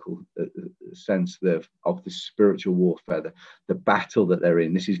metaphorical sense of the spiritual warfare, the battle that they're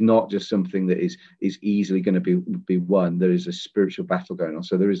in. This is not just something that is easily going to be won. There is a spiritual battle going on.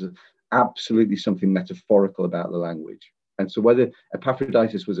 So there is absolutely something metaphorical about the language. And so whether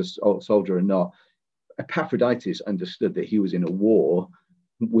Epaphroditus was a soldier or not, Epaphroditus understood that he was in a war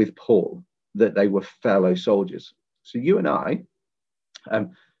with Paul, that they were fellow soldiers. So you and I,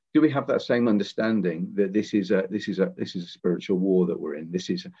 do we have that same understanding that this is a spiritual war that we're in?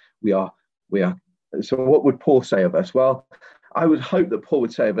 We are. So what would Paul say of us? Well, I would hope that Paul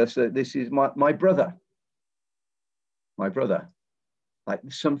would say of us that this is my brother, like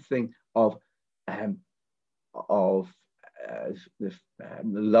something of the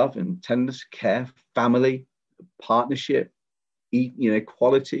love and tenderness, care, family, partnership,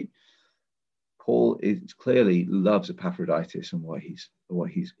 equality. Paul clearly loves Epaphroditus and what he's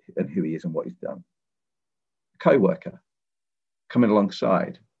and who he is and what he's done. Co-worker, coming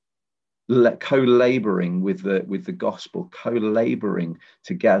alongside, co-laboring with the gospel, co-laboring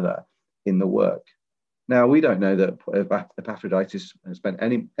together in the work. Now, we don't know that Epaphroditus has spent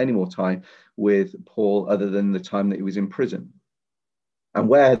any more time with Paul other than the time that he was in prison. And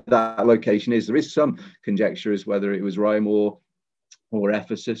where that location is, there is some conjecture as whether it was Rome or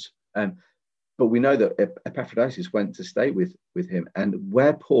Ephesus. But we know that Epaphroditus went to stay with him. And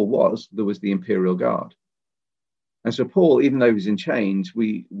where Paul was, there was the Imperial Guard. And so Paul, even though he was in chains,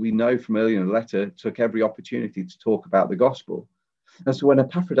 we know from earlier in the letter, took every opportunity to talk about the gospel. And so when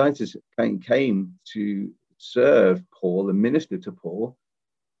Epaphroditus came to serve Paul and minister to Paul,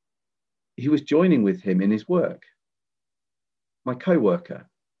 he was joining with him in his work. My co-worker.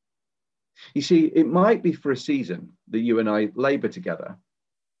 You see, it might be for a season that you and I labor together,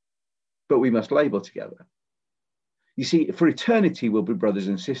 but we must labor together. You see, for eternity, we'll be brothers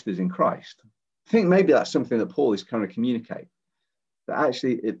and sisters in Christ. I think maybe that's something that Paul is trying to communicate. That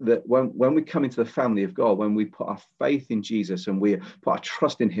actually, that when we come into the family of God, when we put our faith in Jesus and we put our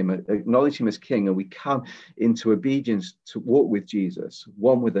trust in him, acknowledge him as king, and we come into obedience to walk with Jesus,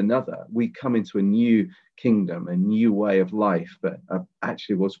 one with another, we come into a new kingdom, a new way of life, but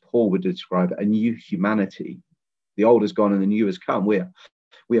actually what Paul would describe, a new humanity. The old has gone and the new has come. We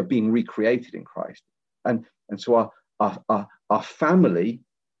are being recreated in Christ. And so our family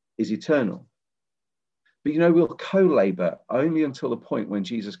is eternal. But we'll co-labor only until the point when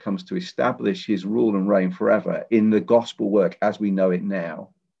Jesus comes to establish his rule and reign forever in the gospel work as we know it now.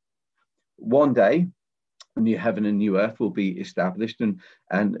 One day, a new heaven and new earth will be established, and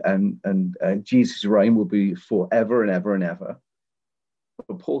Jesus' reign will be forever and ever and ever.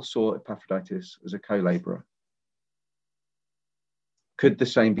 But Paul saw Epaphroditus as a co-laborer. Could the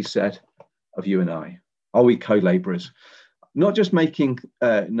same be said of you and I? Are we co-laborers? Not just making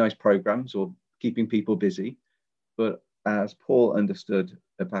nice programs or keeping people busy, but as Paul understood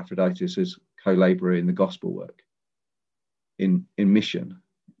Epaphroditus as co-laborer in the gospel work, in mission,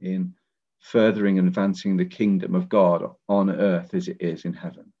 in furthering and advancing the kingdom of God on earth as it is in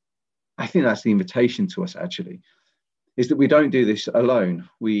heaven. I think that's the invitation to us, actually. is that we don't do this alone.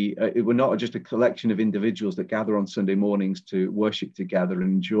 We're not just a collection of individuals that gather on Sunday mornings to worship together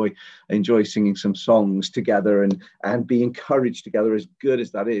and enjoy singing some songs together and be encouraged together, as good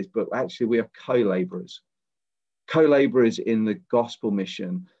as that is. But actually, we are co-laborers in the gospel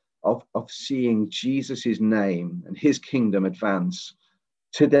mission of seeing Jesus's name and his kingdom advance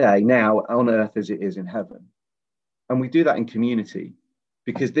today, now on earth as it is in heaven. And we do that in community,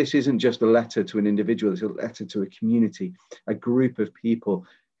 because this isn't just a letter to an individual, it's a letter to a community, a group of people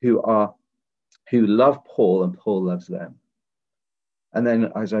who love Paul and Paul loves them. And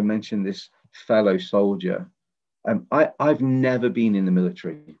then, as I mentioned, this fellow soldier, I've never been in the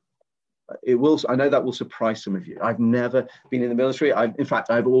military. I know that will surprise some of you. I've never been in the military. In fact,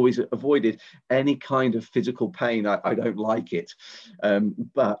 I've always avoided any kind of physical pain. I don't like it.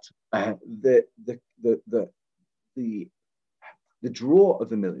 But the draw of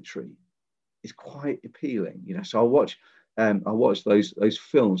the military is quite appealing, So I watch those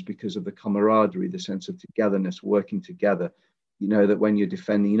films because of the camaraderie, the sense of togetherness, working together. That when you're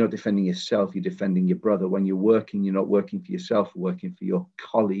not defending yourself, you're defending your brother. When you're working, you're not working for yourself, you're working for your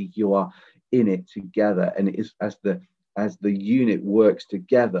colleague. You are in it together, and it is as the unit works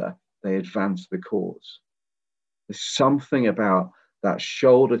together, they advance the cause. There's something about that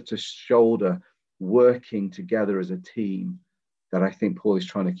shoulder to shoulder working together as a team that I think Paul is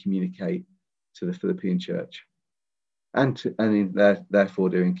trying to communicate to the Philippian church, and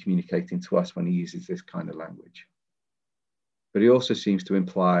therefore communicating to us when he uses this kind of language. But he also seems to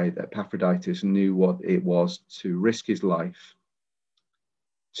imply that Epaphroditus knew what it was to risk his life,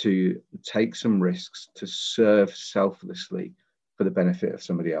 to take some risks, to serve selflessly for the benefit of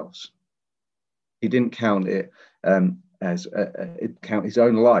somebody else. He didn't count it count his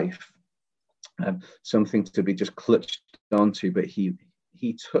own life something to be just clutched onto, but he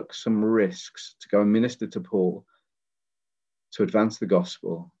took some risks to go and minister to Paul, to advance the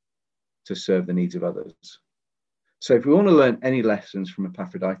gospel, to serve the needs of others. So if we want to learn any lessons from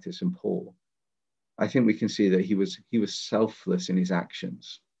Epaphroditus and Paul, I think we can see that he was selfless in his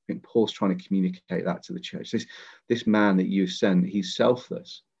actions. I think Paul's trying to communicate that to the church. This man that you sent, he's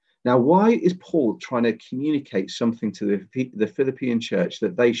selfless. Now, why is Paul trying to communicate something to the Philippian church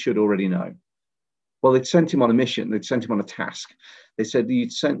that they should already know? Well, they'd sent him on a mission. They'd sent him on a task. They said,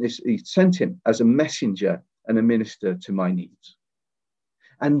 you'd sent him as a messenger and a minister to my needs.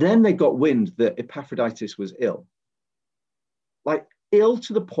 And then they got wind that Epaphroditus was ill. Like ill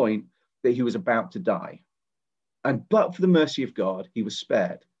to the point that he was about to die. But for the mercy of God, he was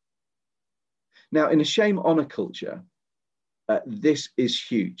spared. Now, in a shame-honor culture, this is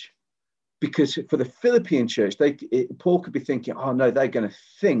huge. Because for the Philippian church, Paul could be thinking, oh no, they're going to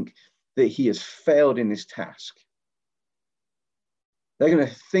think that he has failed in this task. They're going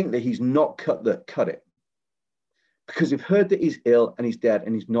to think that he's not cut it. Because they've heard that he's ill and he's dead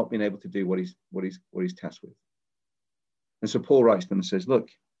and he's not been able to do what he's tasked with. And so Paul writes to them and says, look,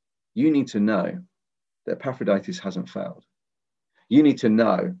 you need to know that Epaphroditus hasn't failed. You need to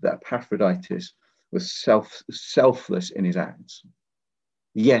know that Epaphroditus was selfless in his acts.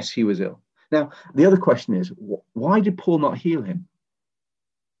 Yes, he was ill. Now, the other question is, why did Paul not heal him?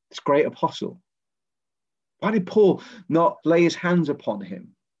 This great apostle. Why did Paul not lay his hands upon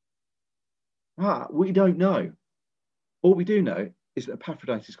him? We don't know. All we do know is that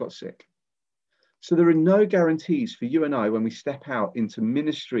Epaphroditus got sick. So there are no guarantees for you and I when we step out into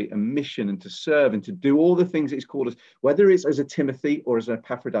ministry and mission and to serve and to do all the things it's called us, whether it's as a Timothy or as an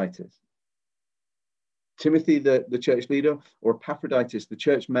Epaphroditus. Timothy, the church leader, or Epaphroditus, the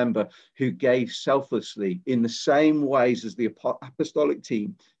church member who gave selflessly in the same ways as the apostolic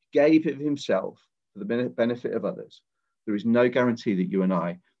team gave of himself for the benefit of others. There is no guarantee that you and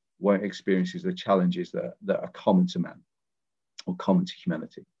I won't experience the challenges that are common to man or common to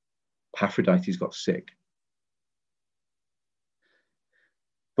humanity. Epaphroditus got sick.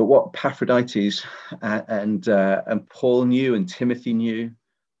 But what Epaphroditus and Paul knew and Timothy knew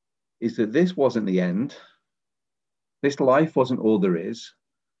is that this wasn't the end. This life wasn't all there is.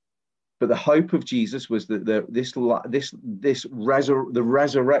 But the hope of Jesus was that the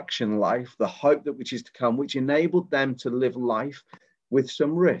resurrection life, the hope that which is to come, which enabled them to live life with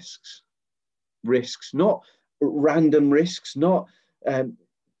some risks. Risks, not random risks, not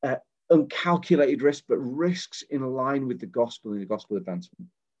uncalculated risks, but risks in line with the gospel and the gospel advancement.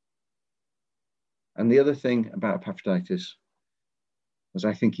 And the other thing about Epaphroditus was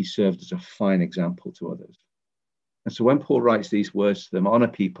I think he served as a fine example to others. And so when Paul writes these words to them, honor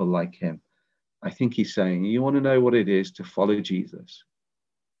people like him, I think he's saying, you want to know what it is to follow Jesus.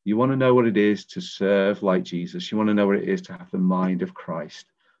 You want to know what it is to serve like Jesus. You want to know what it is to have the mind of Christ.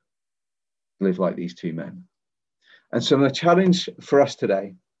 Live like these two men. And so the challenge for us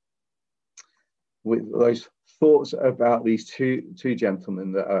today, with those thoughts about these two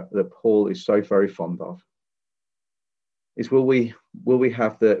gentlemen that Paul is so very fond of, is will we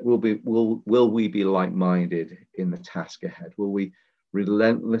be like-minded in the task ahead? Will we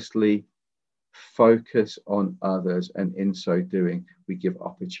relentlessly focus on others, and in so doing, we give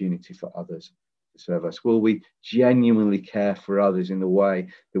opportunity for others to serve us? Will we genuinely care for others in the way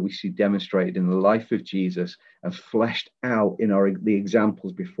that we see demonstrated in the life of Jesus and fleshed out in the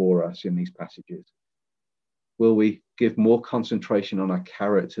examples before us in these passages? Will we give more concentration on our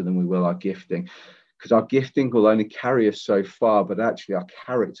character than we will our gifting? Because our gifting will only carry us so far, but actually our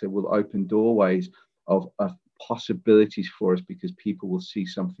character will open doorways of possibilities for us, because people will see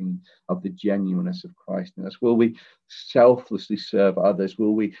something of the genuineness of Christ in us. Will we selflessly serve others?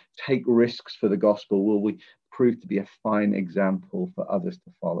 Will we take risks for the gospel? Will we prove to be a fine example for others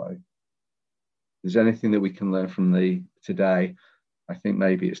to follow? If there's anything that we can learn from today, I think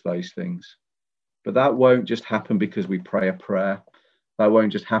maybe it's those things. But that won't just happen because we pray a prayer. That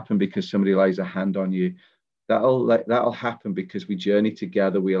won't just happen because somebody lays a hand on you. That'll happen because we journey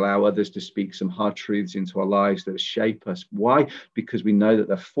together. We allow others to speak some hard truths into our lives that shape us. Why? Because we know that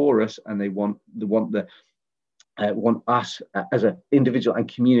they're for us, and they want us as an individual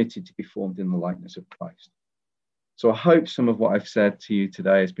and community to be formed in the likeness of Christ. So I hope some of what I've said to you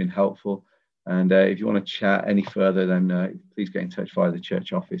today has been helpful. And if you want to chat any further, then please get in touch via the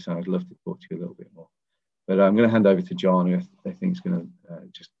church office, and I'd love to talk to you a little bit more. But I'm going to hand over to John, who I think is going to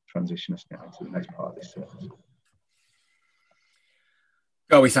just transition us now into the next part of this service.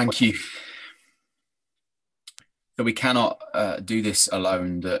 God, we thank you that we cannot do this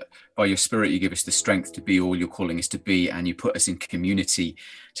alone, that by your Spirit you give us the strength to be all you're calling us to be, and you put us in community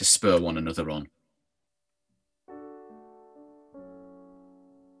to spur one another on.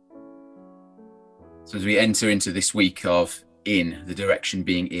 So as we enter into this week of in, the direction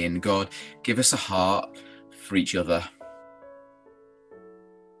being in, God, give us a heart for each other.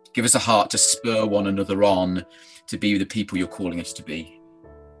 Give us a heart to spur one another on to be the people you're calling us to be.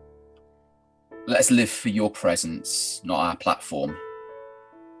 Let us live for your presence, not our platform.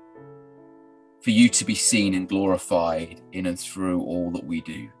 For you to be seen and glorified in and through all that we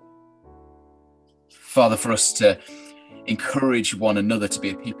do. Father, for us to encourage one another to be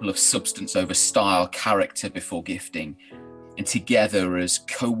a people of substance over style, character before gifting, and together as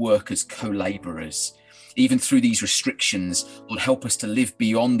co-workers, co-laborers, even through these restrictions, Lord, help us to live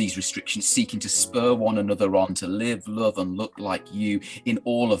beyond these restrictions, seeking to spur one another on to live, love, and look like you in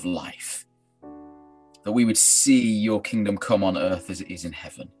all of life. That we would see your kingdom come on earth as it is in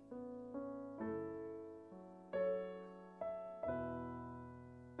heaven.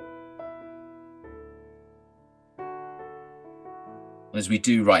 And as we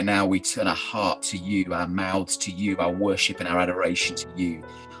do right now, we turn our heart to you, our mouths to you, our worship and our adoration to you.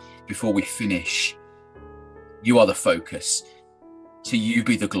 Before we finish, you are the focus. To you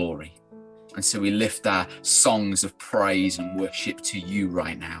be the glory. And so we lift our songs of praise and worship to you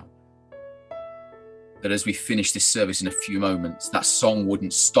right now. That as we finish this service in a few moments, that song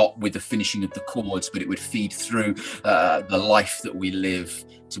wouldn't stop with the finishing of the chords, but it would feed through the life that we live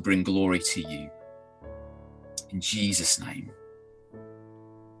to bring glory to you. In Jesus' name,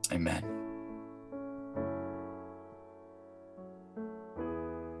 amen.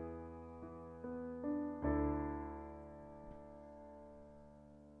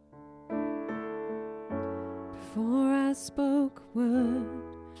 Before I spoke a word,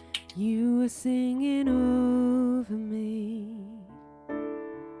 you were singing over me.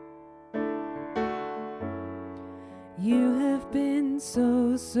 You have been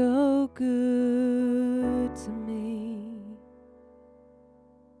so, so good to me.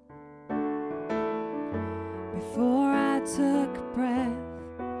 Before I took breath,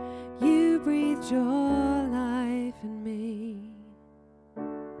 you breathed your life in me.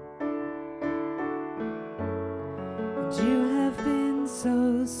 And you have been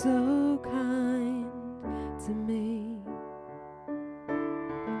so, so kind to me.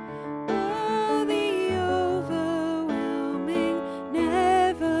 Oh, the overwhelming,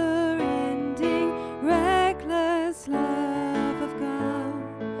 never-ending, reckless love of God.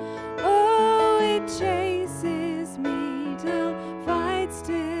 Oh, it chases me down, fights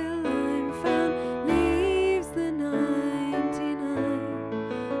till I'm found, leaves the 99.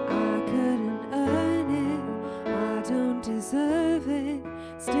 I couldn't earn it, I don't deserve it,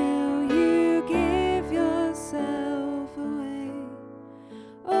 still you give yourself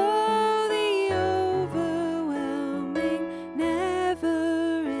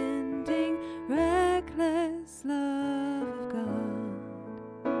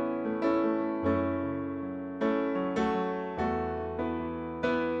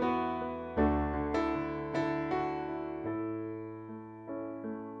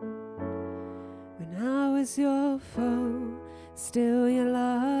was your foe, still your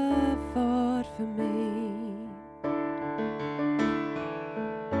love fought for me.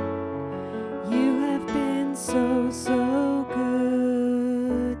 You have been so, so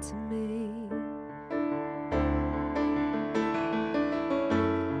good to me.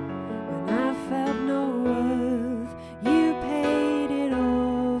 When I felt no worth, you paid it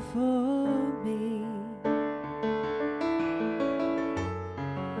all for me.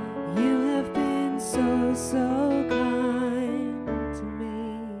 You have been so, so kind to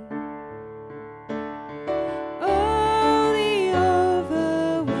me. Oh, the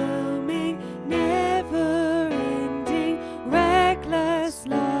overwhelming, never-ending, reckless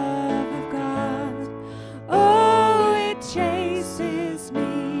love of God. Oh, it chases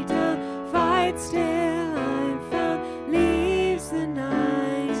me down, fights till I'm found, leaves the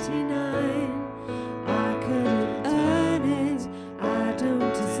 99. I couldn't earn it, I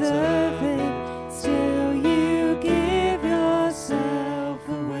don't deserve it, still you give yourself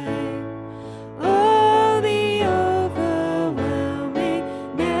away. Oh, the overwhelming,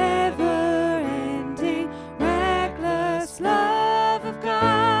 never-ending, reckless love of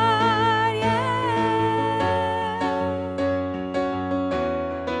God, yeah.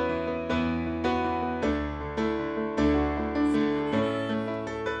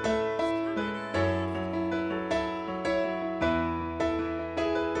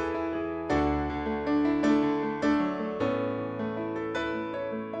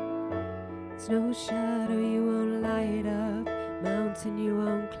 There's no shadow you won't light up, mountain you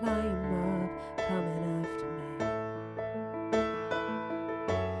won't climb up, coming after me.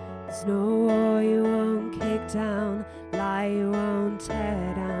 There's no wall you won't kick down, lie you won't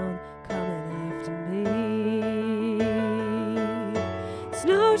tear down, coming after me. There's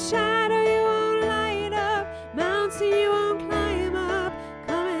no shadow you won't light up, mountain you won't climb up,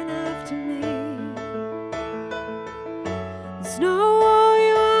 coming after me. There's no wall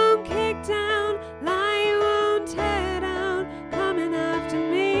you won't kick down, lie you won't tear down, coming after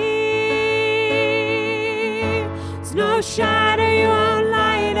me. There's no shadow you won't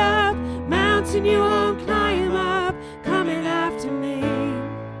light up, mountain you won't climb up, coming after me.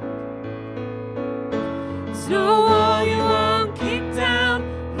 There's no wall you won't kick down,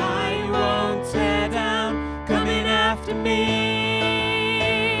 lie you won't tear down, coming after me.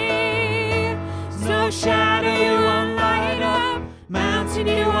 There's no shadow you won't light up, mountain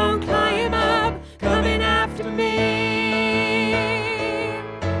you won't climb up, coming after me.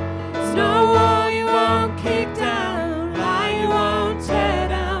 There's no wall you won't kick down, lie you won't tear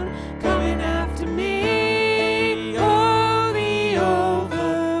down, coming after me. Oh, the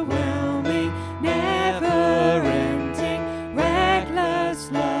overwhelming, never-ending, reckless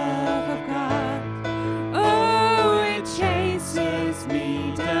love of God. Oh, it chases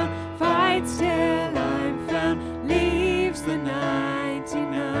me down, fights till I'm found, leaves the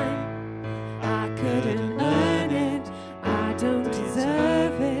 99. I couldn't earn it, I don't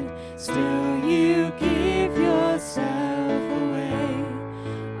deserve it, still you give yourself away.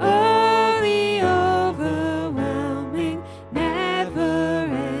 Oh, the overwhelming,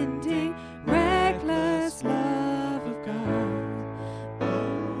 never-ending, reckless love of God.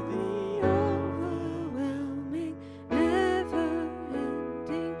 Oh, the overwhelming,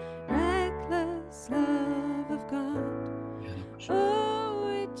 never-ending, reckless love of God. Oh,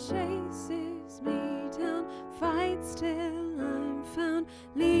 it chases me down, fights till I'm found,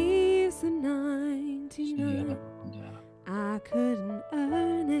 leaves the 99. I couldn't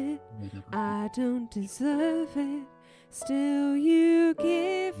earn it, I don't deserve it, still you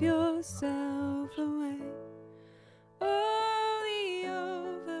give yourself away. Oh, the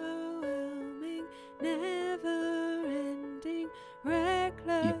overwhelming, never-ending,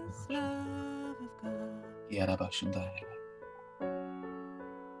 reckless love of God.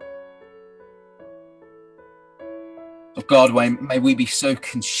 Of God, may we be so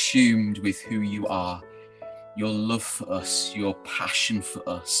consumed with who you are, your love for us, your passion for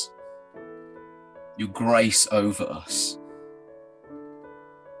us, your grace over us,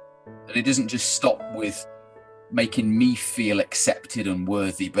 that it doesn't just stop with making me feel accepted and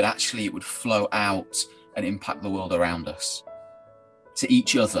worthy, but actually it would flow out and impact the world around us, to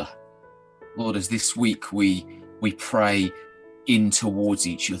each other. Lord, as this week we pray in towards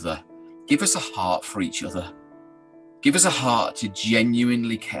each other, give us a heart for each other. Give us a heart to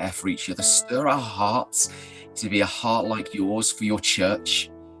genuinely care for each other. Stir our hearts to be a heart like yours for your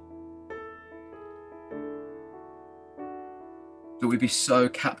church. That we'd be so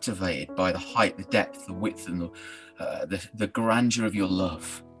captivated by the height, the depth, the width, and the grandeur of your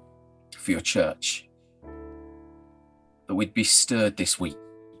love for your church. That we'd be stirred this week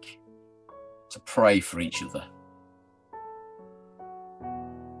to pray for each other,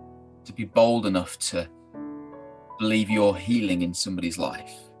 to be bold enough to believe you're healing in somebody's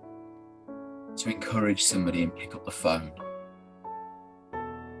life, to encourage somebody and pick up the phone,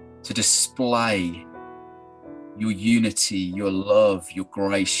 to display your unity, your love, your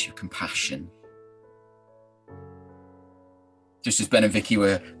grace, your compassion. Just as Ben and Vicky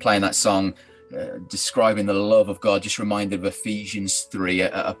were playing that song, describing the love of God, just reminded of Ephesians 3,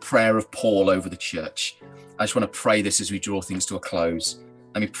 a prayer of Paul over the church. I just want to pray this as we draw things to a close.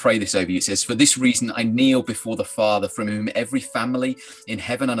 Let me pray this over you. It says, "For this reason I kneel before the Father, from whom every family in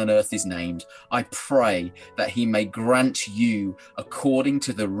heaven and on earth is named. I pray that he may grant you, according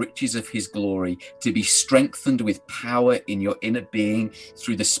to the riches of his glory, to be strengthened with power in your inner being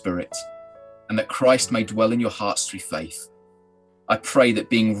through the Spirit, and that Christ may dwell in your hearts through faith. I pray that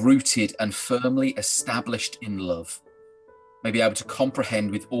being rooted and firmly established in love, may be able to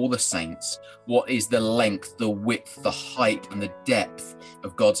comprehend with all the saints what is the length, the width, the height, and the depth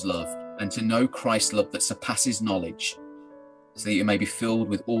of God's love, and to know Christ's love that surpasses knowledge, so that you may be filled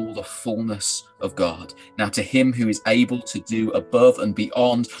with all the fullness of God. Now to him who is able to do above and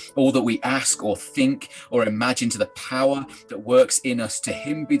beyond all that we ask or think or imagine, to the power that works in us, to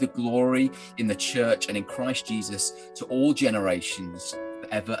him be the glory in the church and in Christ Jesus to all generations,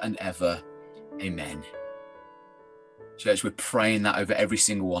 forever and ever. Amen." Church, we're praying that over every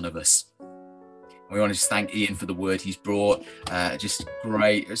single one of us. We want to just thank Ian for the word he's brought. Just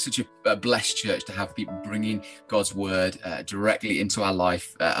great. It's such a blessed church to have people bringing God's word directly into our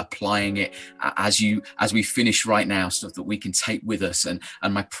life, applying it as we finish right now, stuff that we can take with us. And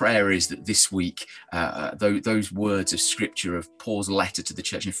my prayer is that this week, those words of scripture of Paul's letter to the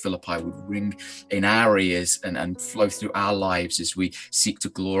church in Philippi would ring in our ears and flow through our lives as we seek to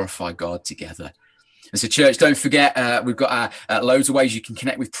glorify God together. And so, church, don't forget, we've got loads of ways you can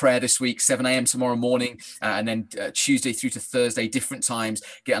connect with prayer this week, 7 a.m. tomorrow morning, and then Tuesday through to Thursday, different times.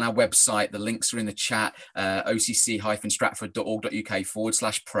 Get on our website. The links are in the chat,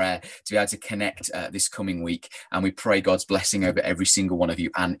 occ-stratford.org.uk/prayer, to be able to connect this coming week. And we pray God's blessing over every single one of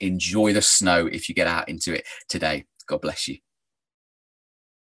you, and enjoy the snow if you get out into it today. God bless you.